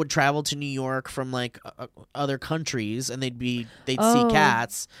so people would travel to New York from like other countries, and they'd see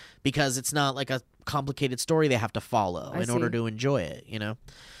Cats because it's not like a complicated story they have to follow in order to enjoy it. You know,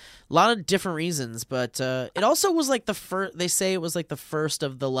 a lot of different reasons, but it also was like the first. They say it was like the first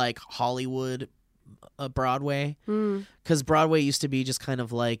of the like Hollywood. Broadway, because Broadway used to be just kind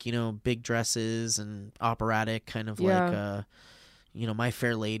of like, you know, big dresses and operatic kind of like you know, My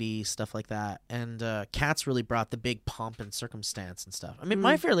Fair Lady, stuff like that, and Cats really brought the big pomp and circumstance and stuff. I mean,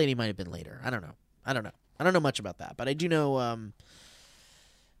 My Fair Lady might have been later. I don't know much about that, but I do know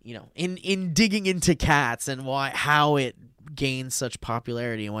you know, in digging into Cats and how it gained such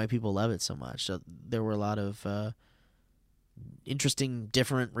popularity and why people love it so much, so there were a lot of interesting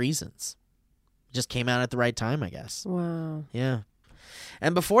different reasons. Just came out at the right time, I guess. Wow. Yeah.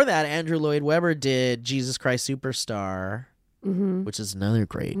 And before that, Andrew Lloyd Webber did Jesus Christ Superstar, which is another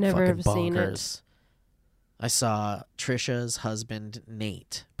great fucking bonkers. Seen it. I saw Trisha's husband,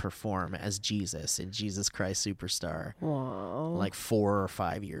 Nate, perform as Jesus in Jesus Christ Superstar. Wow. Like 4 or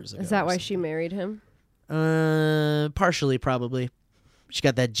 5 years ago. Is that why she married him? Partially, probably. She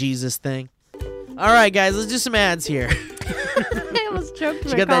got that Jesus thing. All right, guys, let's do some ads here. I almost choked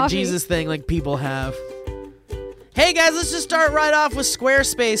my She got coffee. that Jesus thing like people have. Hey, guys, let's just start right off with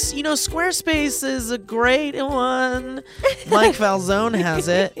Squarespace. You know, Squarespace is a great one. Mike Falzone has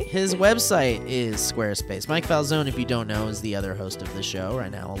it. His website is Squarespace. Mike Falzone, if you don't know, is the other host of the show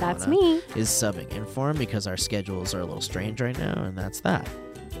right now. Alana that's me. Is subbing in for him because our schedules are a little strange right now, and that's that.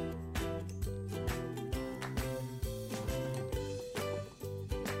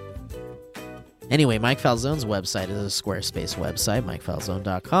 Anyway, Mike Falzone's website is a Squarespace website,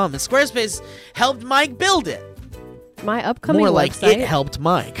 MikeFalzone.com. And Squarespace helped Mike build it. My upcoming More like website. it helped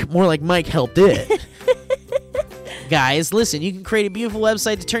Mike. More like Mike helped it. Guys, listen, you can create a beautiful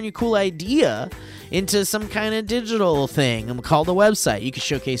website to turn your cool idea into some kind of digital thing called a website. You can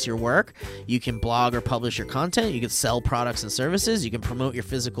showcase your work. You can blog or publish your content. You can sell products and services. You can promote your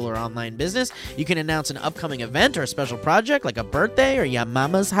physical or online business. You can announce an upcoming event or a special project like a birthday or your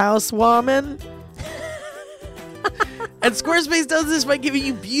mama's housewarming. And Squarespace does this by giving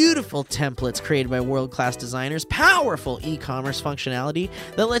you beautiful templates created by world-class designers, powerful e-commerce functionality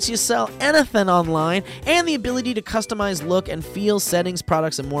that lets you sell anything online, and the ability to customize look and feel, settings,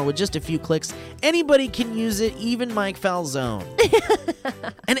 products, and more with just a few clicks. Anybody can use it, even Mike Falzone.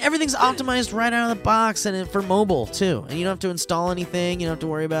 And everything's optimized right out of the box and for mobile, too. And you don't have to install anything. You don't have to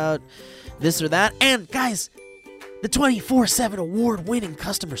worry about this or that. And, guys, the 24/7 award-winning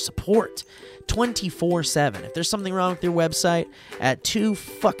customer support. 24/7. If there's something wrong with your website at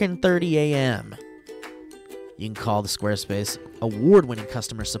 2:30 a.m., you can call the Squarespace award-winning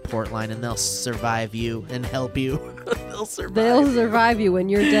customer support line, and they'll survive you and help you. They'll survive you when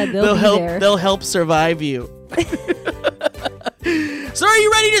you're dead. They'll be there. They'll help survive you. So are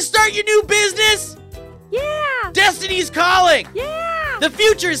you ready to start your new business? Yeah. Destiny's calling. Yeah. The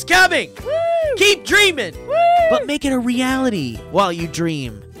future's coming. Woo. Keep dreaming. Woo. But make it a reality while you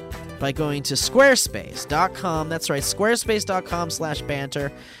dream. By going to squarespace.com. That's right,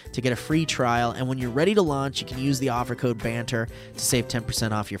 squarespace.com/banter to get a free trial. And when you're ready to launch, you can use the offer code BANTER to save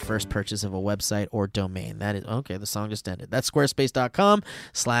 10% off your first purchase of a website or domain. That is, okay, the song just ended. That's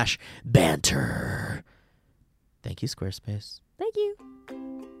squarespace.com/banter. Thank you, Squarespace. Thank you.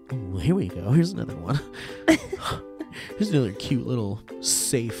 Ooh, here we go. Here's another one. Here's another cute little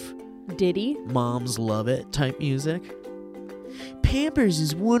safe ditty. Moms love it type music. Pampers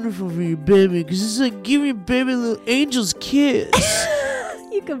is wonderful for your baby because it's like giving your baby a little angel's kiss.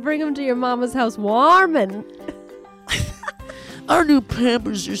 You can bring them to your mama's house warming. Our new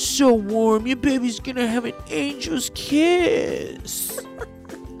Pampers are so warm, your baby's gonna have an angel's kiss.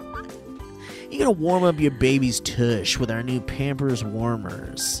 You're gonna warm up your baby's tush with our new Pampers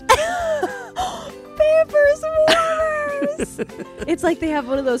warmers. Pampers warmers! It's like they have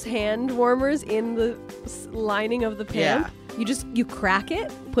one of those hand warmers in the lining of the pant. Yeah. You crack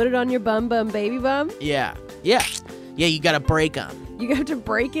it, put it on your bum baby bum. Yeah, you gotta break them. You have to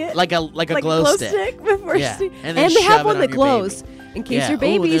break it like a glow stick before yeah. and they have one that glows baby. In case your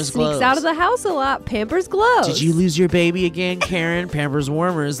baby sneaks glows. out of the house a lot. Pampers glows. Did you lose your baby again, Karen? Pampers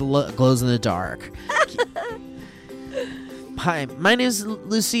warmers glows in the dark. Hi, my name is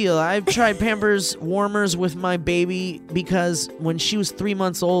Lucille. I've tried Pampers warmers with my baby because when she was 3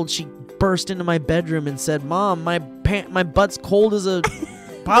 months old, she burst into my bedroom and said, "Mom, my butt's cold as a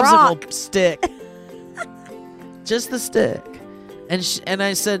popsicle stick." Just the stick. And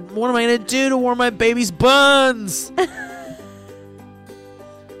I said, "What am I going to do to warm my baby's buns?"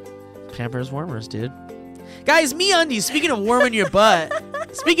 Pampers warmers, dude. Guys, MeUndies, speaking of warming your butt,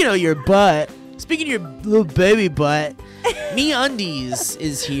 Speaking of your butt, speaking of your little baby butt, MeUndies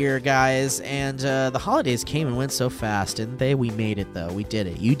is here, guys, and the holidays came and went so fast, didn't they? We made it, though. We did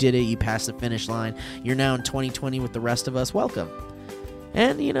it. You did it. You passed the finish line. You're now in 2020 with the rest of us. Welcome.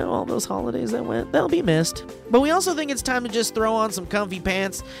 And, you know, all those holidays that went, they'll be missed. But we also think it's time to just throw on some comfy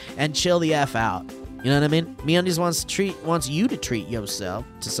pants and chill the F out. You know what I mean? MeUndies wants you to treat yourself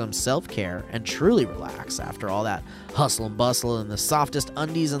to some self-care and truly relax after all that hustle and bustle and the softest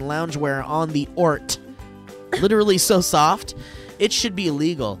undies and loungewear on the Ort. Literally so soft, it should be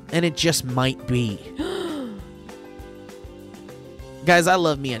illegal, and it just might be. Guys, I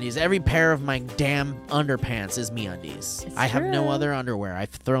love MeUndies. Every pair of my damn underpants is MeUndies. I have no other underwear.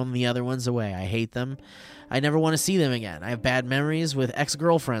 I've thrown the other ones away. I hate them. I never want to see them again. I have bad memories with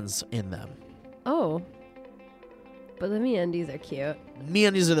ex-girlfriends in them. Oh. But the MeUndies are cute.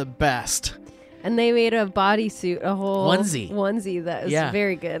 MeUndies are the best. And they made a bodysuit, a whole onesie that is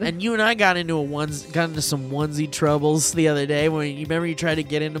very good. And you and I got into some onesie troubles the other day when you remember you tried to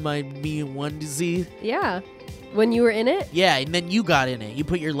get into my MeUndies. Yeah. When you were in it? Yeah, and then you got in it. You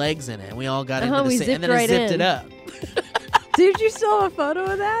put your legs in it, and we all got into the same. And then right I zipped it up. Did you still have a photo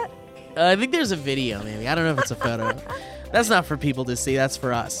of that? I think there's a video, maybe. I don't know if it's a photo. That's not for people to see. That's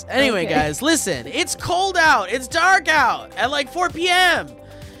for us. Anyway, guys, listen. It's cold out. It's dark out at like 4 p.m.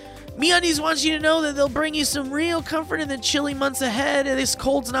 MeUndies wants you to know that they'll bring you some real comfort in the chilly months ahead. And this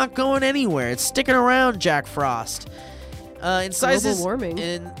cold's not going anywhere. It's sticking around, Jack Frost. In sizes, global warming.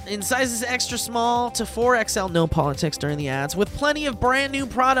 In sizes extra small to 4XL, no politics during the ads, with plenty of brand new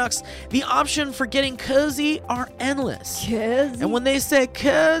products. The option for getting cozy are endless. Cozy. And when they say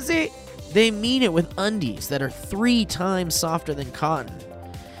cozy, they mean it with undies that are 3 times softer than cotton.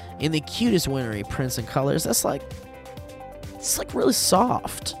 In the cutest wintry prints and colors, it's like really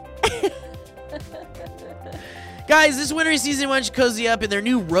soft. Guys, this wintry season, why don't you cozy up in their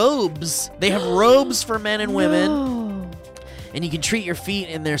new robes? They have robes for men and women. No. And you can treat your feet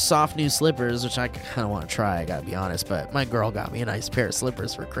in their soft new slippers, which I kind of want to try, I gotta be honest. But my girl got me a nice pair of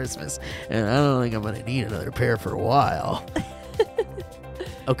slippers for Christmas, and I don't think I'm gonna need another pair for a while.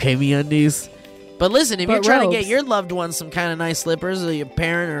 Okay, MeUndies. But listen, if you're trying to get your loved ones some kind of nice slippers, or your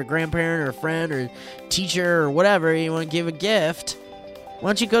parent or a grandparent or a friend or teacher or whatever, you want to give a gift, why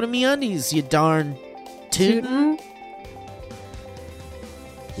don't you go to MeUndies, you darn tootin'?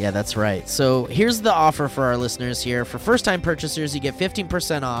 Yeah, that's right. So here's the offer for our listeners here. For first-time purchasers, you get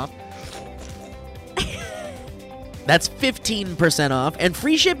 15% off. That's 15% off. And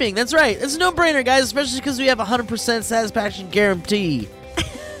free shipping. That's right. It's a no-brainer, guys, especially because we have a 100% satisfaction guarantee.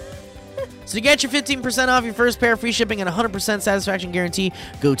 So to get your 15% off your first pair, free shipping, and 100% satisfaction guarantee,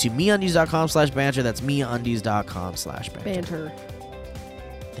 go to MeUndies.com/banter. That's MeUndies.com/banter. Banter.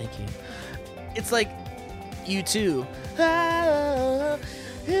 Thank you. It's like you too.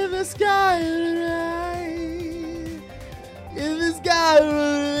 In the sky tonight, in the sky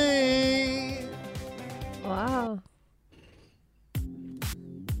tonight. Wow.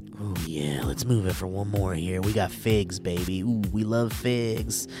 Oh yeah, let's move it for one more here. We got Figs, baby. Ooh, we love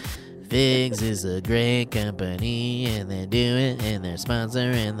Figs. Figs is a great company, and they do it, and they're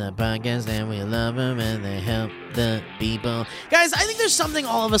sponsoring the podcast, and we love them, and they help the people. Guys, I think there's something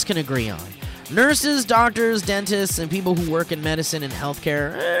all of us can agree on. Nurses, doctors, dentists, and people who work in medicine and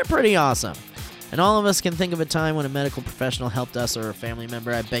healthcare are pretty awesome. And all of us can think of a time when a medical professional helped us or a family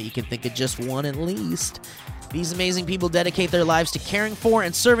member. I bet you can think of just one at least. These amazing people dedicate their lives to caring for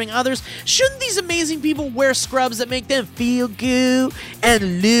and serving others. Shouldn't these amazing people wear scrubs that make them feel good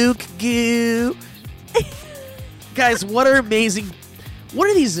and look good? Guys, what are these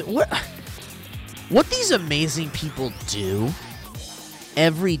amazing people do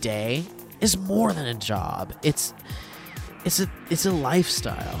every day is more than a job. It's a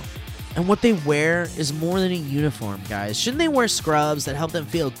lifestyle. And what they wear is more than a uniform, guys. Shouldn't they wear scrubs that help them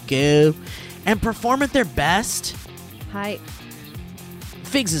feel good and perform at their best? Hi.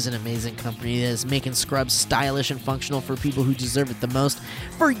 Figs is an amazing company that is making scrubs stylish and functional for people who deserve it the most.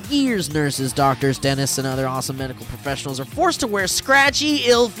 For years, nurses, doctors, dentists, and other awesome medical professionals are forced to wear scratchy,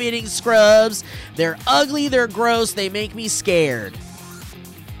 ill-fitting scrubs. They're ugly, they're gross, they make me scared.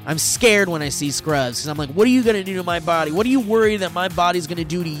 I'm scared when I see scrubs because I'm like, what are you going to do to my body? What are you worried that my body's going to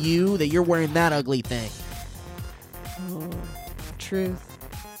do to you that you're wearing that ugly thing? Oh, truth.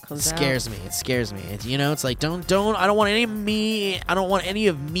 It scares me. It scares me. It's, it's like, don't, I don't want any of me. I don't want any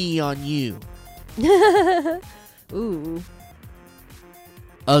of me on you. Ooh.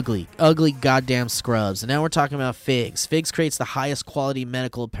 Ugly goddamn scrubs. And now we're talking about Figs. Figs creates the highest quality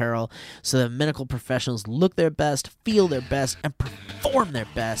medical apparel so that medical professionals look their best, feel their best, and perform their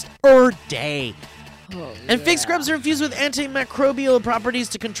best every day. And fig scrubs are infused with antimicrobial properties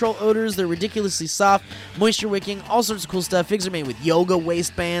to control odors. They're ridiculously soft, moisture wicking, all sorts of cool stuff. Figs are made with yoga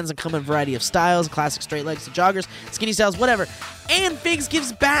waistbands and come in a variety of styles, classic straight legs to joggers, skinny styles, whatever. And Figs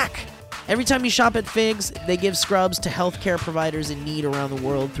gives back. Every time you shop at Figs, they give scrubs to healthcare providers in need around the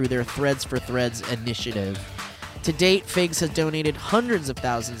world through their Threads for Threads initiative. To date, Figs has donated hundreds of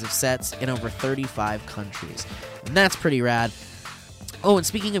thousands of sets in over 35 countries. And that's pretty rad. Oh, and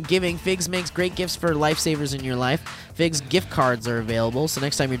speaking of giving, Figs makes great gifts for lifesavers in your life. Figs gift cards are available, so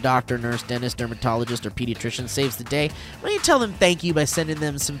next time your doctor, nurse, dentist, dermatologist, or pediatrician saves the day, why don't you tell them thank you by sending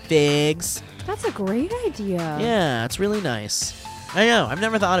them some Figs? That's a great idea. Yeah, it's really nice. I know, I've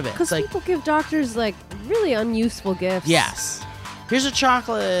never thought of it. Because people give doctors, like, really unuseful gifts. Yes. Here's a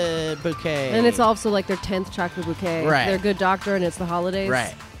chocolate bouquet. And it's also, like, their 10th chocolate bouquet. Right. They're a good doctor, and it's the holidays.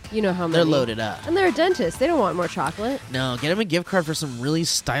 Right. You know how many. They're loaded up. And they're a dentist. They don't want more chocolate. No, get them a gift card for some really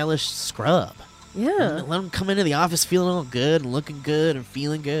stylish scrub. Yeah. Let them come into the office feeling all good and looking good and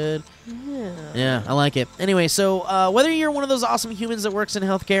feeling good. Yeah, I like it. Anyway, so whether you're one of those awesome humans that works in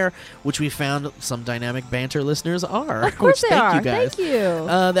healthcare, which we found some dynamic banter listeners are. Of course they are. You guys. Thank you.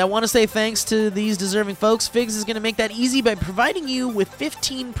 That want to say thanks to these deserving folks. Figs is going to make that easy by providing you with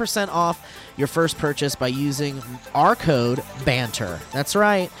 15% off your first purchase by using our code BANTER. That's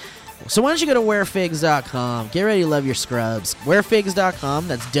right. So why don't you go to wearfigs.com. Get ready to love your scrubs. Wearfigs.com.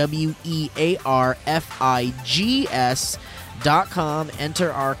 That's WEARFIGS.com.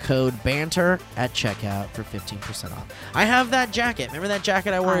 Enter our code BANTER at checkout for 15% off. I have that jacket. Remember that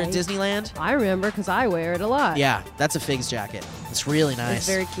jacket I wore at Disneyland? I remember because I wear it a lot. Yeah, that's a Figs jacket. It's really nice. It's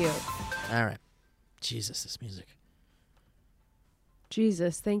very cute. All right. Jesus, this music.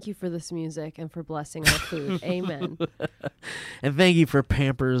 Jesus, thank you for this music and for blessing our food. Amen. And thank you for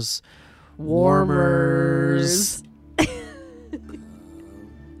Pampers Warmers.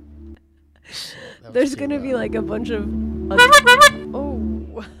 There's going to be like a bunch of...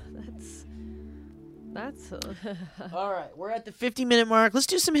 oh, that's... All right, we're at the 50-minute mark. Let's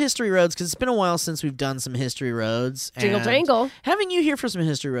do some history roads because it's been a while since we've done some history roads. Jingle, jangle. Having you here for some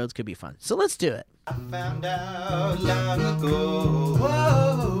history roads could be fun. So let's do it. I found out long ago,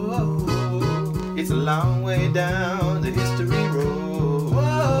 whoa, it's a long way down the history road.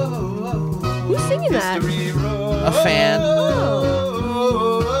 Whoa, who's singing that? Road, a fan.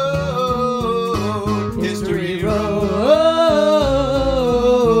 History road.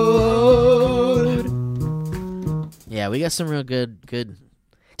 Yeah, we got some real good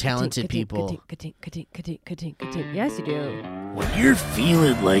talented people. Yes, you do. When you're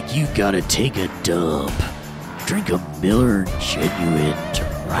feeling like you gotta take a dump, drink a Miller Genuine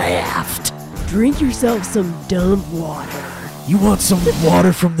Draft. Drink yourself some dump water. You want some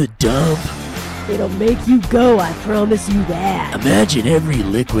water from the dump? It'll make you go, I promise you that. Imagine every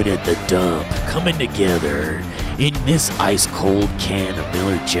liquid at the dump coming together in this ice-cold can of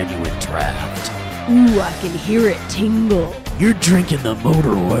Miller Genuine Draft. Ooh, I can hear it tingle. You're drinking the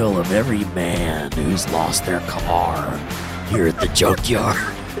motor oil of every man who's lost their car here at the junkyard.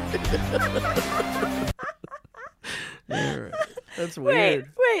 That's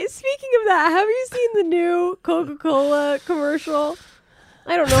weird. Wait, speaking of that, have you seen the new Coca-Cola commercial?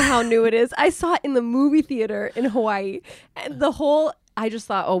 I don't know how new it is. I saw it in the movie theater in Hawaii. And I just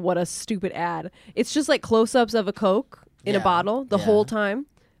thought, oh, what a stupid ad. It's just like close-ups of a Coke in a bottle the whole time.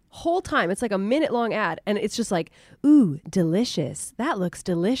 It's like a minute-long ad, and it's just like, ooh, delicious. That looks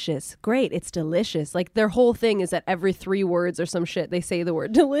delicious. Great, it's delicious. Like, their whole thing is that every 3 words or some shit, they say the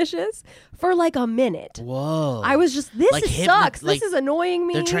word delicious for like a minute. Whoa. I was just, sucks. This is annoying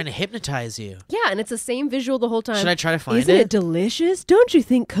me. They're trying to hypnotize you. Yeah, and it's the same visual the whole time. Should I try to find Isn't it delicious? Don't you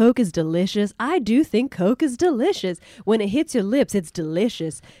think Coke is delicious? I do think Coke is delicious. When it hits your lips, it's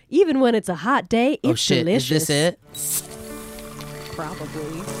delicious. Even when it's a hot day, it's delicious. Is this it?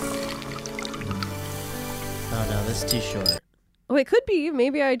 Probably. Oh no, this is too short. Oh, it could be.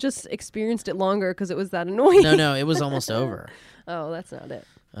 Maybe I just experienced it longer because it was that annoying. No, it was almost over. Oh, that's not it.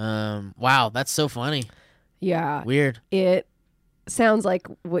 Wow, that's so funny. Yeah. Weird. It sounds like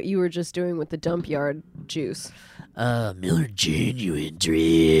what you were just doing with the dump yard juice. Miller Genuine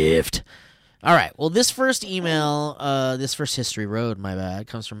Drift. All right. Well, this first email, this first history road, my bad,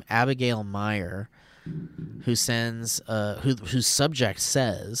 comes from Abigail Meyer, who sends, whose subject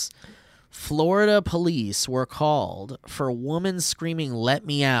says, Florida police were called for a woman screaming, "Let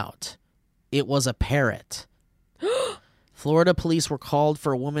me out." It was a parrot. Florida police were called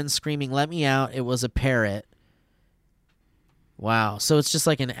for a woman screaming, "Let me out." It was a parrot. Wow. So it's just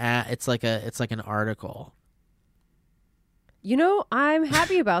like it's like an article. You know, I'm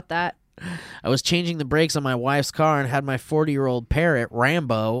happy about that. I was changing the brakes on my wife's car and had my 40-year-old parrot,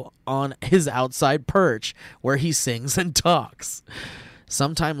 Rambo, on his outside perch where he sings and talks.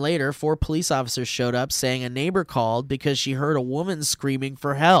 Sometime later, 4 police officers showed up saying a neighbor called because she heard a woman screaming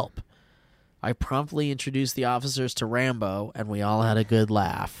for help. I promptly introduced the officers to Rambo, and we all had a good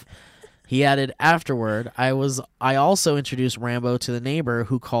laugh. He added afterward, I also introduced Rambo to the neighbor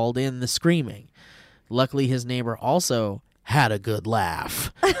who called in the screaming. Luckily, his neighbor also had a good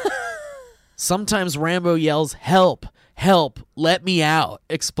laugh. Sometimes Rambo yells, "Help! Help! Let me out!"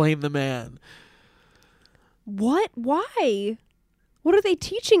 explained the man. What? Why? What are they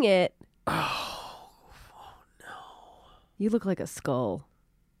teaching it? Oh no. You look like a skull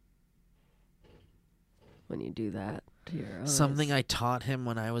when you do that to your eyes. Something I taught him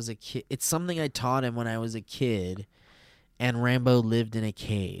when I was a kid. It's something I taught him when I was a kid, and Rambo lived in a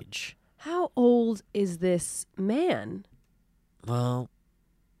cage. How old is this man? Well,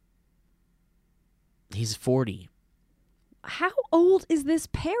 he's 40. How old is this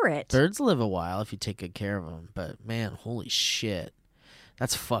parrot? Birds live a while if you take good care of them, but man, holy shit.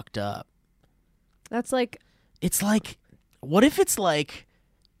 That's fucked up. That's like... It's like... What if it's like...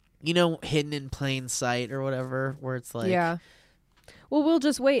 You know, hidden in plain sight or whatever, where it's like... Yeah. Well, we'll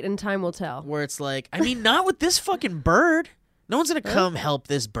just wait and time will tell. Where it's like... I mean, not with this fucking bird. No one's going to come help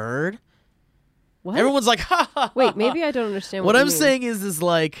this bird. What? Everyone's like, ha, ha, ha. Wait, maybe I don't understand what you I'm mean. saying is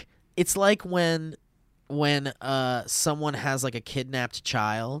like... It's like when someone has like a kidnapped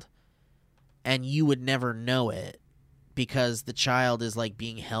child and you would never know it because the child is like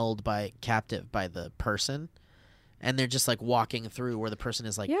being held captive by the person, and they're just like walking through where the person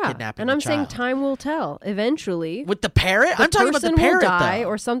is like kidnapping and the I'm child. saying time will tell. Eventually, with the parrot, I'm talking about the parrot will die though.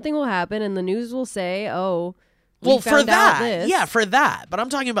 Or something will happen, and the news will say, "Oh, well, we found for that, out this." yeah, for that. But I'm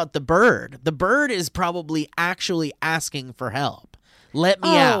talking about the bird. The bird is probably actually asking for help. Let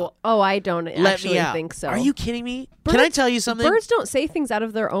me out. Oh, I don't Let actually me out. think so. Are you kidding me? Can I tell you something? Birds don't say things out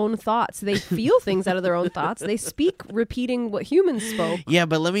of their own thoughts. They feel things out of their own thoughts. They speak repeating what humans spoke. Yeah,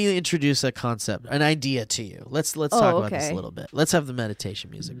 but let me introduce a concept, an idea to you. Let's talk about this a little bit. Let's have the meditation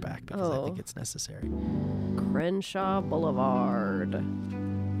music back because I think it's necessary. Crenshaw Boulevard.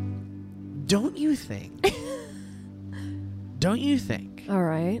 Don't you think? Don't you think? All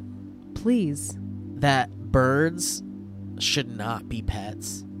right. Please. That birds should not be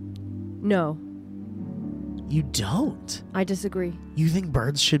pets? No. You don't? I disagree. You think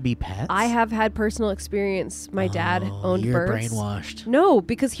birds should be pets? I have had personal experience. My dad owned you're birds. Brainwashed. No,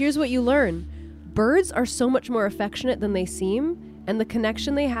 because here's what you learn. Birds are so much more affectionate than they seem, and the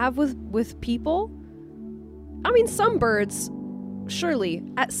connection they have with people. I mean, some birds, surely,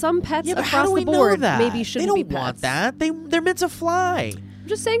 at some pets yeah, but across how do we the board, know that? maybe shouldn't be pets. They don't want that. They're meant to fly. I'm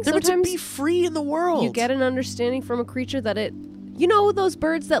just saying They're meant sometimes to be free in the world. you get an understanding from a creature that it... You know those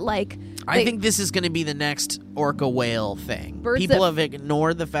birds that like... I think this is going to be the next orca whale thing. Birds People that- have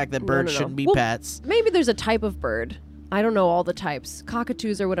ignored the fact that birds No. shouldn't be Well, pets. Maybe there's a type of bird. I don't know all the types.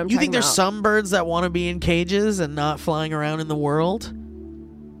 Cockatoos are what I'm You talking think there's about. some birds that want to be in cages and not flying around in the world?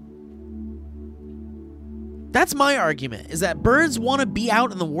 That's my argument, is that birds want to be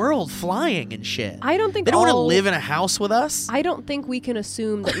out in the world flying and shit. I don't think they don't want to all- live in a house with us. I don't think we can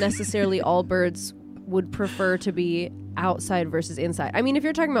assume that necessarily all birds would prefer to be outside versus inside. I mean, if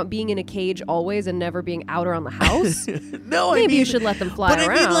you're talking about being in a cage always and never being out around the house, No, maybe I mean, you should let them fly but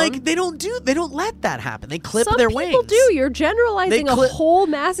around. I mean, like they don't let that happen. They clip Some their people wings. do. You're generalizing They a clip- whole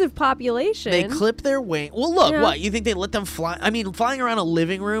massive population. They clip their wing. Well, look, Yeah. what? You think they let them fly? I mean, flying around a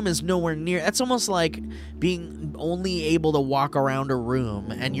living room is nowhere near. That's almost like being only able to walk around a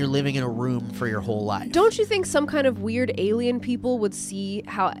room and you're living in a room for your whole life. Don't you think some kind of weird alien people would see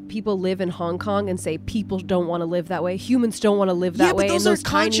how people live in Hong Kong and say people don't want to live that way? Humans don't want to live that yeah, way but those in are those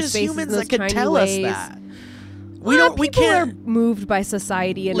tiny conscious spaces, humans in those that could tiny tell ways. us that. Well, We people can't. are moved by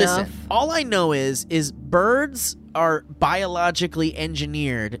society enough. Listen, all I know is birds are biologically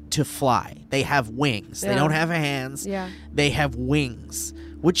engineered to fly. They have wings. They Yeah. don't have hands. Yeah. They have wings,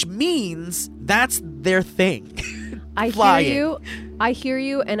 which means that's their thing. Flying. I hear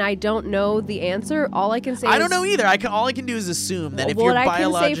you, and I don't know the answer. All I can say I is... don't know either. All I can do is assume that if what you're I can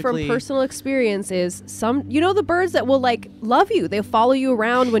biologically... say from personal experience is the birds that will like love you. They follow you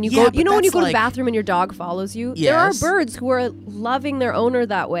around when you Yeah, go. but You know when you that's go to the like- bathroom and your dog follows you. There are Yes. birds who are loving their owner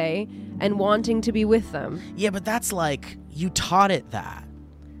that way and wanting to be with them. Yeah, but that's like you taught it that.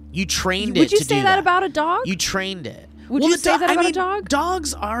 You trained it Would you to say do that about a dog? You trained it. Would you say that I about a mean, dog?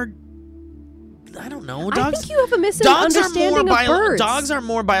 Dogs are... I don't know. I Dogs, think you have a misunderstanding of birds. Dogs are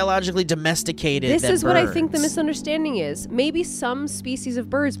more biologically domesticated This than is what I think the birds. misunderstanding is. Maybe some species of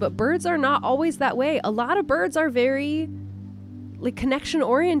birds, but birds are not always that way. A lot of birds are very like connection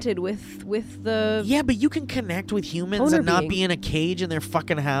oriented with the. Yeah, but you can connect with humans and not be in a cage in their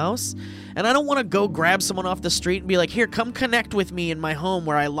fucking house. And I don't want to go grab someone off the street and be like, here, come connect with me in my home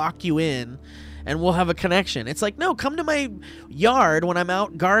where I lock you in and we'll have a connection. It's like, no, come to my yard when I'm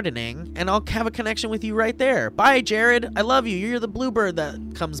out gardening and I'll have a connection with you right there. Bye, Jared. I love you. You're the bluebird that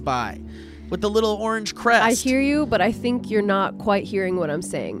comes by with the little orange crest. I hear you, but I think you're not quite hearing what I'm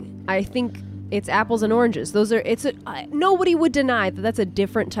saying. I think it's apples and oranges. Nobody would deny that that's a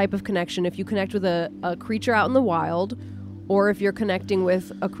different type of connection if you connect with a creature out in the wild, or if you're connecting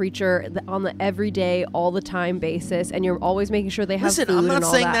with a creature on the everyday, all the time basis, and you're always making sure they have food I'm not and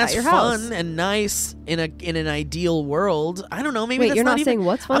all saying that that's at your fun house. and nice in an ideal world. I don't know. Maybe Wait, that's you're not even, saying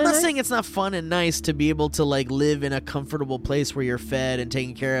what's fun I'm and not nice? saying it's not fun and nice to be able to like live in a comfortable place where you're fed and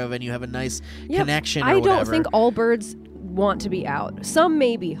taken care of, and you have a nice connection. Or I whatever. don't think all birds want to be out. Some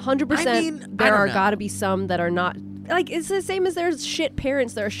maybe, 100%. I mean, there I are don't know. got to be some that are not. Like, it's the same as there's shit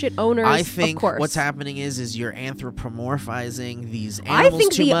parents, there are shit owners. I think of course. what's happening is you're anthropomorphizing these animals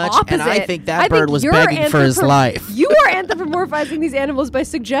think too the much, opposite. and I think that I bird think was you're begging for his life. You are anthropomorphizing these animals by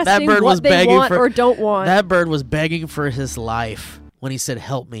suggesting That bird was what they begging want for, or don't want. That bird was begging for his life when he said,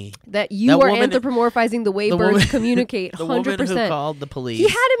 "Help me." That you that are woman- anthropomorphizing the way the birds woman- communicate. The 100%. woman who called the police. He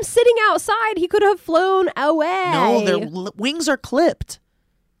had him sitting outside. He could have flown away. No, their wings are clipped.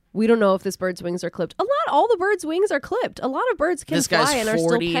 We don't know if this bird's wings are clipped. Not all the birds' wings are clipped. A lot of birds can This fly guy's and are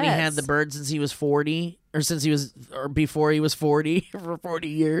 40 still pets. and he had the bird since he was 40 or before he was 40 for 40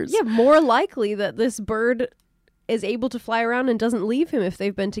 years. Yeah, more likely that this bird is able to fly around and doesn't leave him if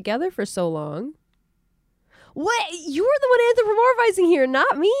they've been together for so long. What? You're the one anthropomorphizing here,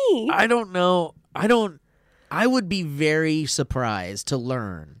 not me. I don't know. I would be very surprised to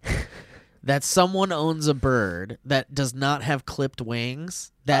learn that someone owns a bird that does not have clipped wings.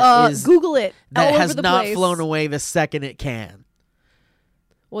 Google it. That all has over the not place. flown away the second it can.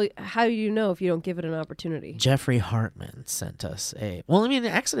 Well, how do you know if you don't give it an opportunity? Jeffrey Hartman sent us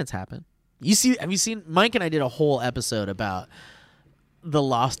accidents happen. Have you seen Mike and I did a whole episode about the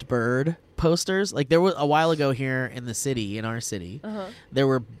lost bird posters? Like there was a while ago here in the city, in our city, there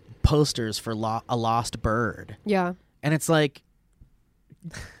were posters for a lost bird. Yeah. And it's like,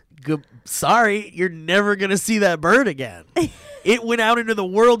 sorry, you're never going to see that bird again. It went out into the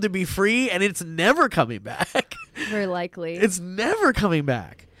world to be free, and it's never coming back. Very likely. It's never coming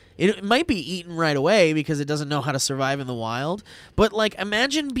back. It might be eaten right away because it doesn't know how to survive in the wild. But, like,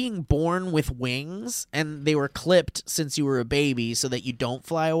 imagine being born with wings, and they were clipped since you were a baby so that you don't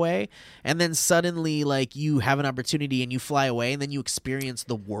fly away. And then suddenly, like, you have an opportunity and you fly away, and then you experience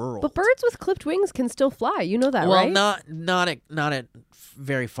the world. But birds with clipped wings can still fly. You know that, well, right? not at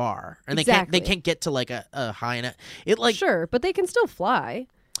very far, and Exactly. they can't get to like a high enough. It like Sure, but they can still fly.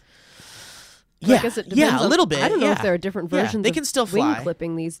 yeah, I guess it depends a little bit. I don't know yeah. if there are different Yeah, versions they of can still wing fly.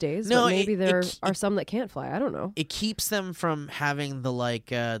 clipping these days. No, but maybe there it- are some that can't fly. I don't know. It keeps them from having the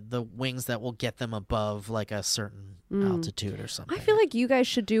wings that will get them above like a certain altitude or something. I feel like you guys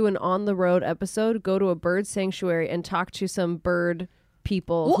should do an on-the-road episode, go to a bird sanctuary and talk to some bird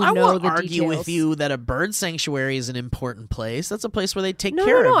people Well, who I know won't the argue details. with you that a bird sanctuary is an important place. That's a place where they take No,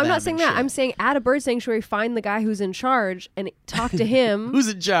 care of I'm them not saying and that. I'm shit. saying at a bird sanctuary, find the guy who's in charge and talk to him. Who's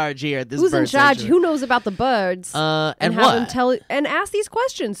in charge here at this Who's bird in charge? sanctuary? Who knows about the birds? And have what? him tell and ask these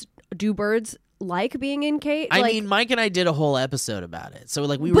questions. Do birds like being in cage? I like, mean, Mike and I did a whole episode about it. So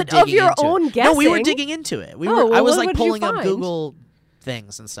like we were But digging of your into own it. No, we were guessing? digging into it. We Oh, were. well, I was what like did you pulling up find? Google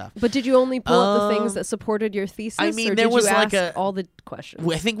things and stuff. But did you only pull up the things that supported your thesis? I mean, or there did was you like ask all the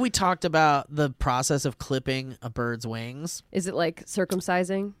questions? I think we talked about the process of clipping a bird's wings. Is it like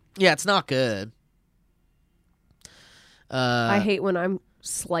circumcising? Yeah, it's not good. I hate when I'm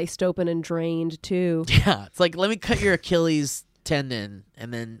sliced open and drained too. Yeah, it's like let me cut your Achilles tendon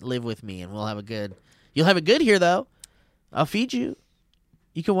and then live with me, and we'll have a good. You'll have it good here though. I'll feed you.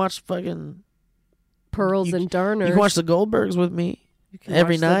 You can watch fucking Pearls and darners. You can watch the Goldbergs with me You can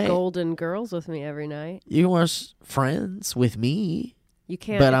every watch night. The Golden Girls with me every night. You can watch Friends with me. You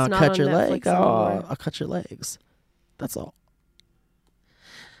can't. But it's I'll not cut on your Netflix leg. anymore. I'll cut your legs. That's all.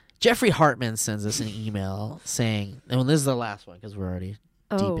 Jeffrey Hartman sends us an email saying, and this is the last one because we're already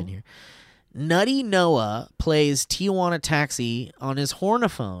deep in here. Nutty Noah plays Tijuana Taxi on his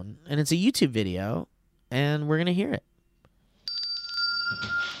hornophone, and it's a YouTube video, and we're going to hear it.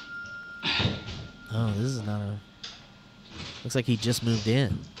 Oh, this is not a... Looks like he just moved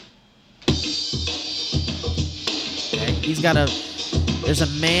in. Okay, he's got a... There's a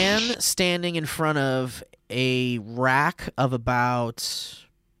man standing in front of a rack of about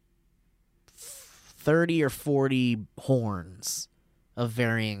 30 or 40 horns of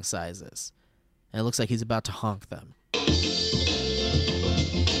varying sizes. And it looks like he's about to honk them.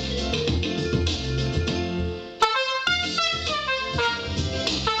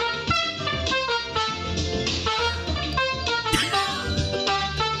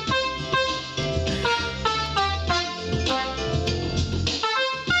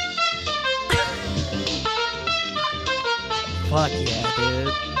 Fuck yeah,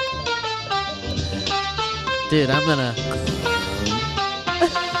 dude. Dude, I'm gonna...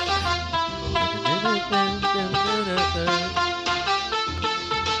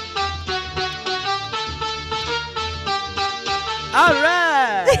 All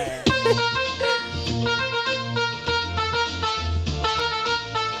right!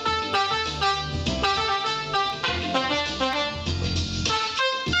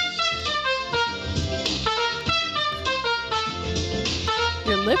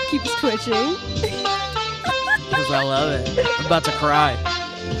 Your lip keeps twitching. Because I love it. I'm about to cry.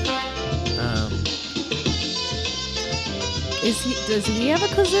 Does he have a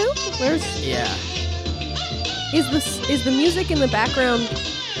kazoo? Yeah. Is the music in the background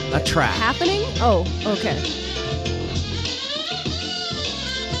A track. happening? Oh, okay.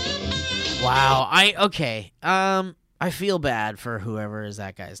 Wow. I feel bad for whoever is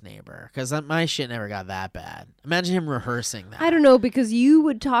that guy's neighbor, because my shit never got that bad. Imagine him rehearsing that. I don't know, because you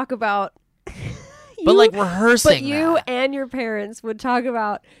would talk about But like rehearsing But you that. and your parents would talk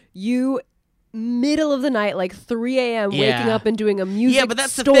about you middle of the night, like 3 a.m. Yeah. waking up and doing a music but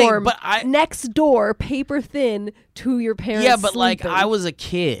that's the storm thing, but next door, paper thin, to your parents. Yeah, but like sleeping. I was a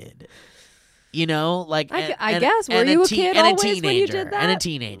kid. You know, like I guess. Were you a kid and always a teenager, when you did that? And a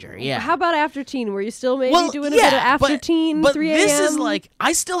teenager, yeah. How about after teen? Were you still maybe doing a bit of after teen, but 3 a.m.? this is like,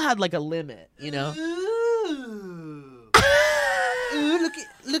 I still had like a limit, you know? Ooh,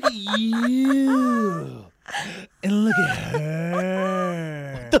 look at you. And look at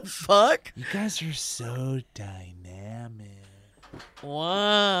her. What the fuck? You guys are so dynamic.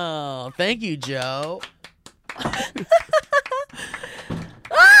 Wow. Thank you, Joe.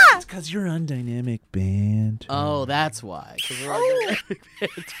 It's because you're undynamic band. Oh, that's why. 'Cause we're all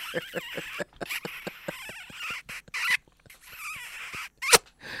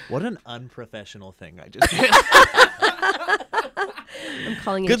What an unprofessional thing I just did. I'm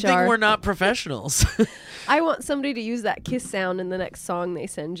calling Good HR. thing we're not professionals. I want somebody to use that kiss sound in the next song they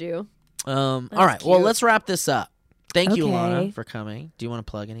send you. All right. Well, cute. let's wrap this up. Thank you, Okay. Alana, for coming. Do you want to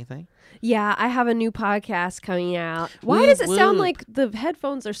plug anything? Yeah, I have a new podcast coming out. Why Whoop, does it sound whoop. like the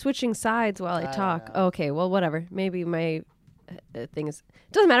headphones are switching sides while I talk? Okay, well, whatever. Maybe my thing is...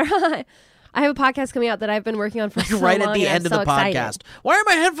 Doesn't matter. I have a podcast coming out that I've been working on for so Right long. at the and end of I'm the so excited. podcast. Why are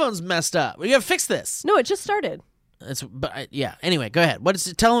my headphones messed up? We gotta fix this. No, it just started. Yeah. Anyway, go ahead.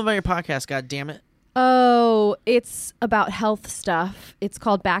 Tell them about your podcast. God damn it. Oh, it's about health stuff. It's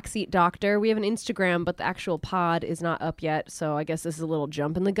called Backseat Doctor. We have an Instagram, but the actual pod is not up yet. So I guess this is a little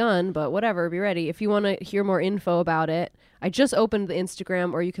jump in the gun, but whatever. Be ready. If you want to hear more info about it, I just opened the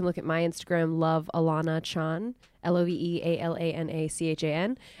Instagram, or you can look at my Instagram, Love Alana Chan,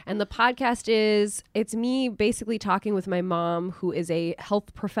 LoveAlanaChan. And the podcast it's me basically talking with my mom, who is a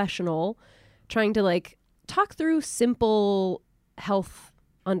health professional, trying to like talk through simple health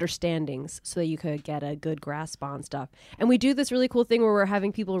understandings so that you could get a good grasp on stuff. And we do this really cool thing where we're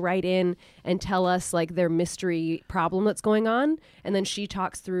having people write in and tell us like their mystery problem that's going on, and then she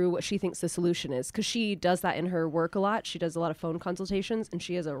talks through what she thinks the solution is, because she does that in her work a lot. She does a lot of phone consultations, and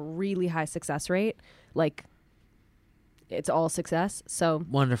she has a really high success rate. Like, it's all success. So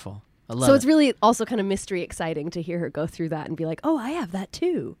Wonderful. I love so it. it's really also kind of mystery exciting to hear her go through that and be like, oh, I have that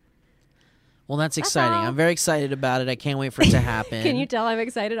too. Well, that's exciting. all. I'm very excited about it. I can't wait for it to happen. Can you tell I'm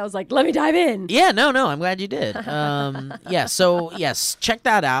excited? I was like, let me dive in. Yeah, no, I'm glad you did. Yeah, so yes, check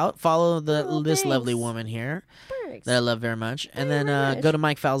that out. Follow this lovely thanks. woman here Thanks. that I love very much. And then go to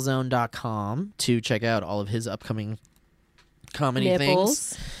MikeFalzone.com to check out all of his upcoming comedy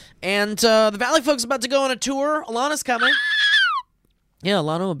Nipples. things. And the Valley folks about to go on a tour. Alana's coming. Yeah,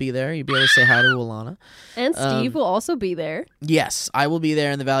 Alana will be there. You'll be able to say hi to Alana. And Steve will also be there. Yes, I will be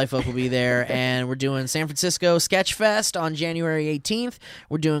there, and the Valley folk will be there. And we're doing San Francisco Sketch Fest on January 18th.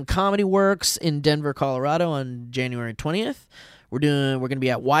 We're doing Comedy Works in Denver, Colorado on January 20th. We're going to be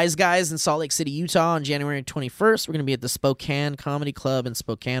at Wise Guys in Salt Lake City, Utah on January 21st. We're going to be at the Spokane Comedy Club in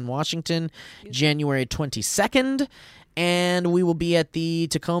Spokane, Washington, January 22nd. And we will be at the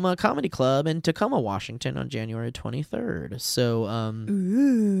Tacoma Comedy Club in Tacoma, Washington on January 23rd. So,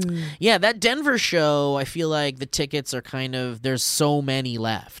 yeah, that Denver show, I feel like the tickets are there's so many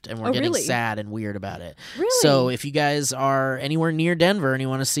left, and we're getting really? sad and weird about it. Really? So if you guys are anywhere near Denver and you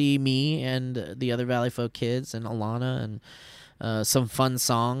want to see me and the other Valley Folk kids and Alana and some fun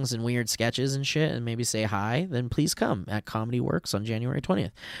songs and weird sketches and shit, and maybe say hi, then please come at Comedy Works on January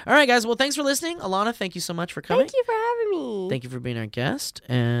 20th. All right, guys. Well, thanks for listening. Alana, thank you so much for coming. Thank you for having me. Thank you for being our guest.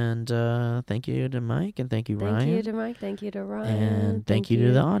 And thank you to Mike, and thank you, Ryan. Thank you to Mike. Thank you to Ryan. And thank you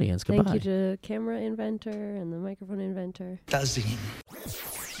to the audience. Goodbye. Thank you to camera inventor and the microphone inventor. That was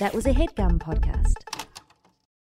a HeadGum podcast.